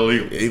illegal. No,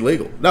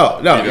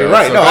 you're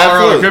right. So no,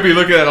 absolutely. Could be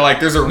looking at it like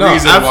there's a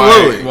reason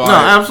absolutely. why. No,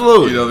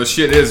 absolutely. The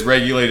shit is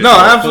regulated. No,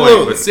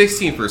 absolutely. But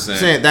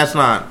 16%. That's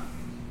not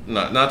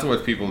to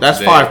what people. That's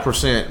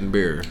 5% in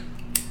beer.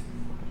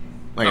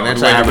 Like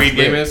that's an average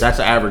beer. That's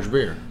an average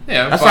beer.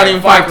 Yeah, that's not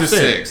even 5 to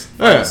 6.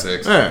 5 to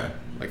 6. Yeah,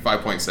 like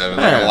 5.7,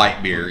 like a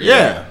light beer.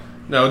 Yeah.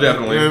 No,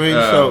 definitely. You know what I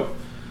mean? So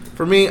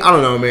for me, I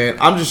don't know, man.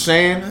 I'm just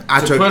saying.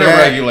 I took put that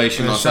a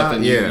regulation on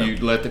something you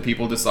let the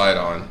people decide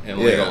on and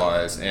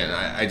legalize, and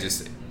I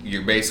just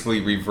you're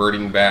basically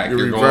reverting back.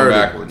 You're going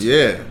backwards.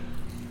 Yeah.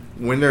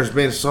 When there's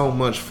been so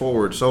much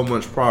forward, so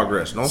much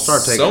progress, don't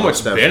start taking so much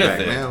steps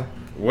benefit. back now.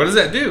 What does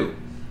that do?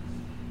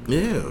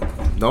 Yeah,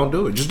 don't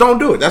do it. Just don't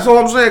do it. That's all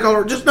I'm saying.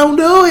 Just don't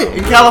do it.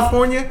 In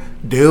California,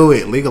 do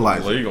it.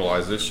 Legalize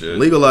this shit.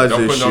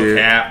 Don't put no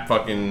cap.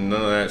 Fucking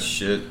none of that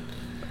shit.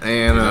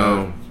 And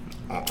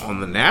on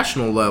the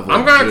national level,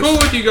 I'm kind of cool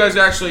with you guys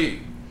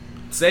actually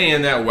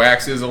saying that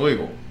wax is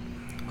illegal.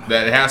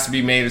 That it has to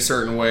be made a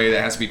certain way.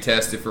 That has to be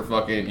tested for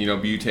fucking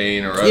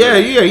butane or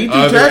other. You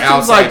do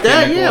tests like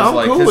that. Yeah,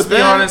 I'm cool with that. To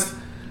be honest,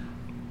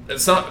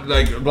 it's not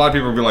like a lot of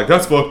people will be like,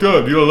 "That's fucked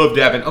up. You don't love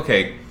dabbing."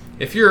 Okay.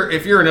 If you're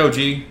an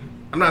OG,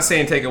 I'm not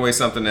saying take away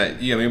something that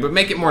but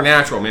make it more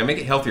natural, man. Make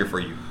it healthier for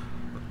you.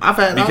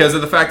 Because of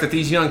the fact that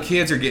these young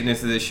kids are getting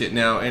into this shit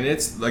now, and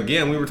it's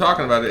again we were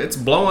talking about it. It's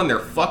blowing their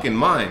fucking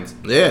minds.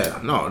 Yeah,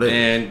 no, it is.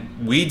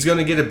 And weed's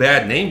gonna get a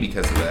bad name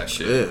because of that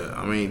shit. Yeah,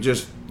 I mean,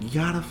 just you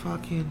gotta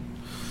fucking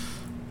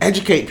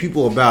educate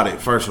people about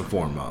it first and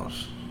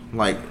foremost.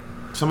 Like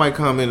somebody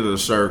come into the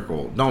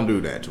circle, don't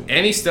do that to them.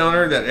 Any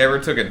stoner that ever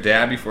took a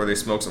dab before they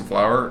smoked some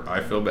flower,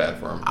 I feel bad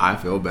for them. I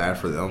feel bad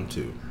for them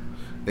too.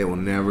 They will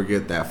never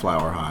get that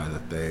flower high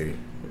that they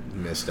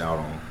missed out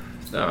on.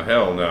 No,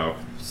 hell no.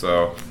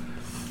 So,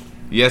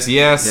 yes.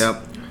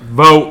 Yep.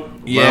 Vote.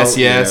 Yes.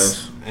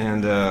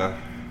 And,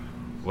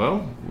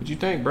 what'd you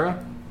think, bro?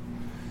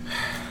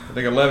 I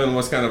think 11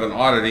 was kind of an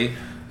oddity.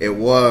 It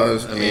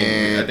was. I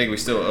mean, I think we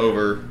still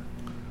over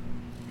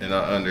and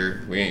not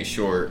under. We ain't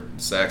short.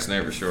 Sack's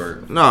never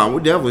short. No,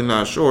 we're definitely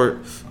not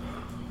short.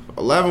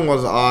 11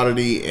 was an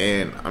oddity,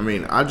 and, I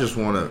mean, I just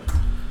want to...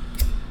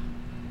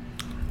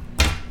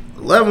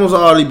 11 was an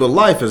oddity, but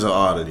life is an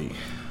oddity.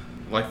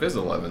 Life is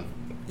 11.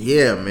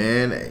 Yeah,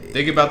 man.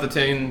 Think about the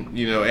 10,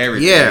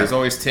 everything. Yeah. There's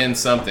always 10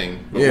 something.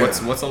 But Yeah.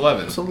 what's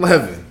 11? It's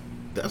 11.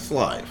 That's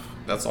life.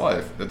 That's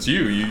life. That's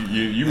you.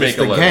 You make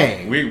the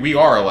 11. game. We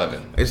are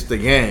 11. It's the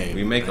game.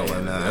 We make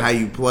 11. And, yeah. how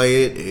you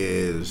play it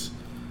is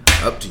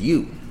up to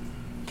you.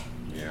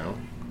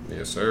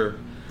 Yes, sir.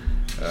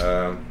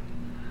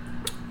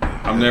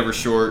 I'm never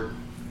short.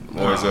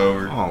 Always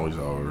over. Always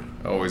over.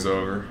 Always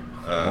over.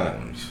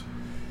 Always.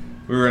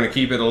 We were going to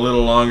keep it a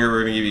little longer.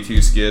 We're going to give you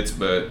 2 skits,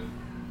 but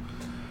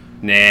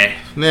nah.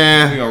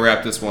 Nah. We're going to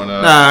wrap this one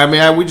up. Nah, I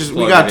mean,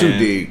 we got too in.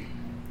 deep.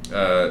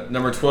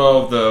 Number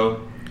 12,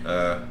 though.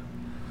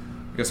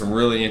 We got some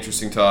really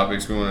interesting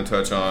topics we want to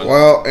touch on.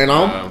 Well, and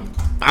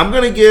I'm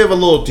going to give a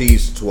little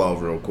tease to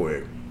 12 real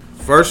quick.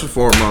 First and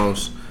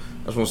foremost,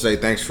 I just want to say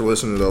thanks for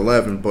listening to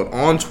 11. But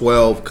on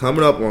 12,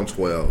 coming up on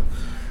 12,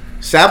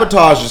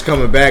 Sabotage is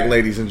coming back,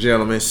 ladies and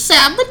gentlemen.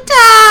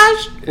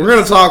 Sabotage! We're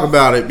going to talk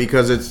about it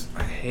because it's...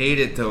 I hate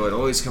it, though. It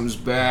always comes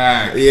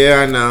back. Yeah,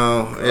 I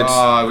know.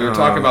 We were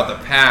talking about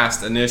the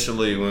past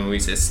initially when we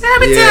said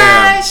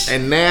Sabotage! Yeah.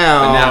 And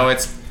now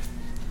it's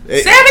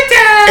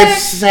Sabotage!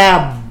 It's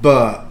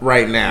Saba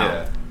right now.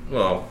 Yeah.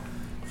 Well,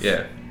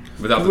 yeah.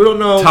 Without We don't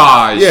know.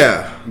 Taj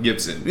Yeah,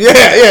 Gibson.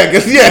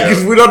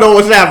 because we don't know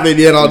what's happening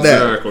yet on that.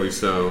 Exactly,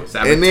 so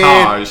Sabotage, And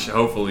then-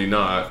 hopefully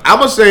not. I'm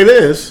going to say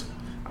this.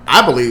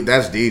 I believe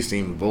that's D's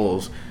team, the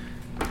Bulls.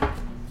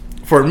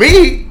 For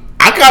me,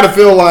 I kind of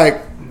feel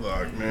like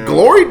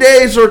glory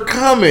days are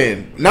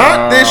coming.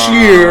 Not this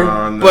year,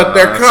 but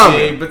they're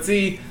coming.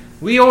 See,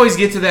 we always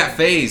get to that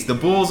phase. The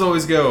Bulls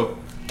always go,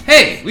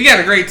 hey, we got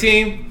a great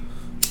team.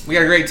 We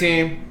got a great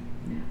team.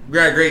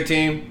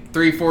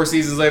 3-4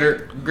 seasons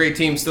later, great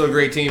team, still a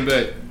great team,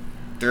 but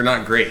they're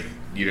not great.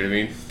 You know what I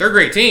mean? They're a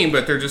great team,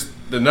 but they're just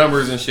the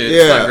numbers and shit.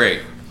 It's not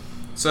great.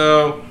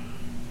 So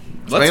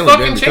let's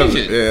fucking change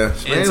it. Yeah.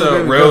 And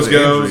so Rose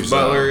goes,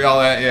 Butler, all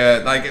that.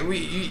 Yeah, like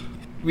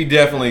we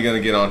definitely gonna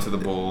get onto the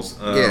Bulls.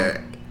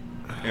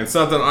 And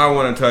something I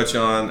want to touch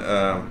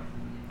on.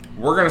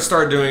 We're gonna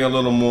start doing a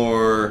little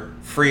more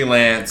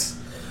freelance.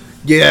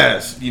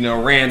 Yes.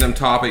 Random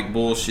topic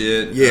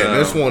bullshit. Yeah,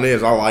 this one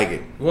is. I like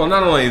it. Well,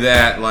 not only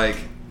that, like,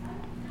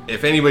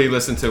 if anybody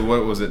listened to,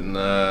 what was it,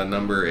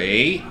 number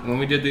 8 when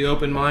we did the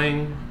open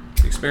mind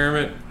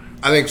experiment?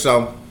 I think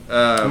so.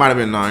 It might have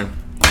been 9.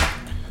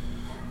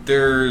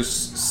 There's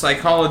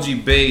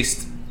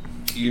psychology-based,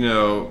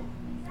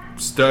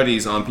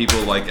 studies on people,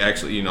 like,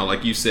 actually,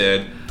 like you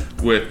said,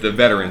 with the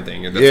veteran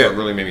thing. And that's what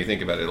really made me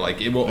think about it. Like,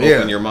 it will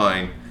open your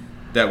mind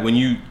that when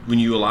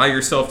you allow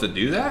yourself to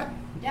do that,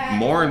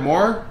 more and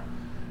more,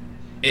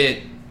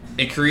 it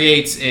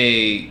creates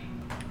a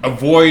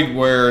void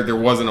where there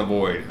wasn't a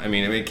void. I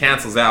mean, it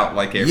cancels out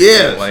like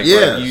everything. Like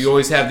you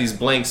always have these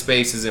blank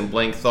spaces and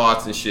blank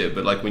thoughts and shit.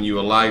 But like when you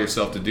allow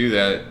yourself to do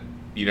that,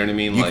 you know what I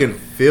mean? You like, can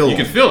feel. You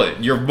can feel it.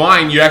 Your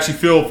mind, you actually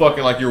feel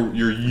fucking like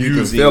you're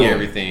using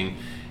everything,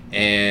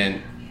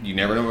 and you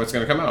never know what's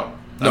gonna come out.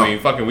 No. I mean,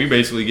 fucking, we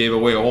basically gave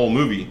away a whole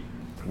movie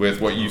with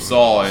what you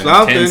saw in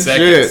 10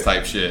 seconds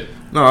type shit.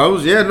 No, it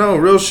was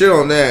real shit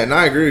on that, and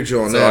I agree with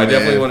you on that. So I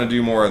definitely want to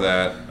do more of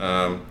that.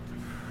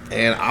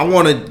 And I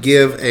want to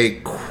give a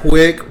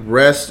quick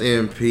rest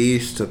in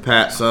peace to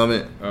Pat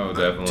Summitt. Oh,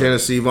 definitely.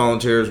 Tennessee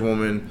Volunteers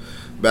woman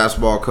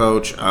basketball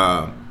coach.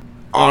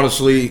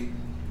 Honestly,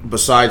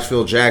 besides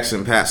Phil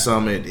Jackson, Pat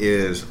Summitt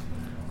is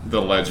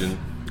the legend.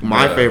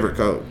 My favorite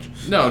coach.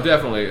 No,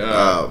 definitely.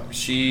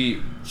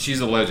 She's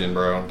a legend,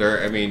 bro.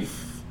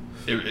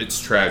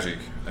 It's tragic.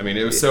 I mean,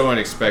 it was so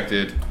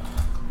unexpected.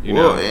 I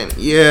know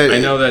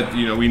that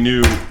we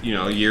knew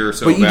a year or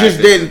so. But you back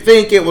just didn't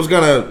think it was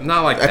gonna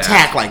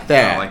attack like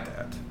that. Not like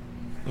that.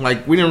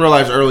 Like we didn't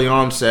realize early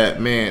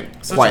onset, man.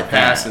 Such a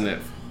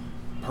passionate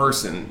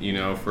person,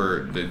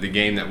 for the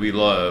game that we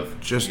love.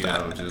 Just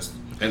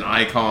an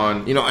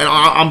icon. And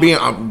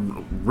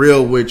I'm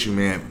real with you,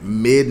 man.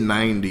 Mid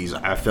 '90s,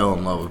 I fell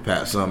in love with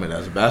Pat Summitt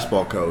as a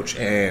basketball coach,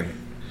 and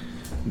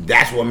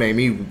that's what made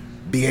me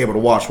be able to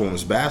watch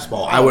women's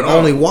basketball. I would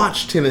only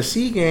watch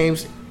Tennessee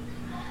games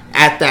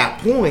at that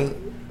point,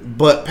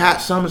 but Pat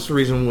Summitt's the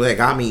reason that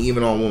got me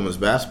even on women's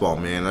basketball,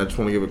 man. I just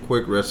want to give a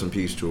quick rest in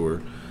peace to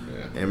her,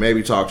 and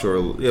maybe talk to her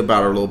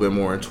about her a little bit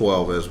more in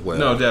 12 as well.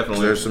 No,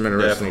 definitely. There's some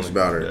interesting things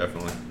about her.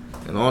 Definitely.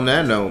 And on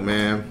that note,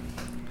 man,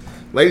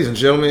 ladies and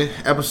gentlemen,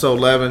 episode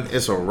 11,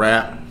 it's a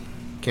wrap.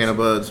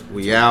 Cannabuds,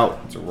 we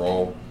out. It's a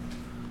roll.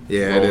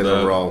 Yeah, it is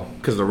a roll.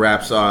 Because the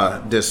wraps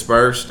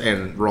dispersed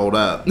and rolled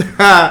up.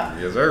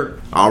 Yes,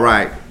 sir. All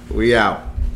right, we out.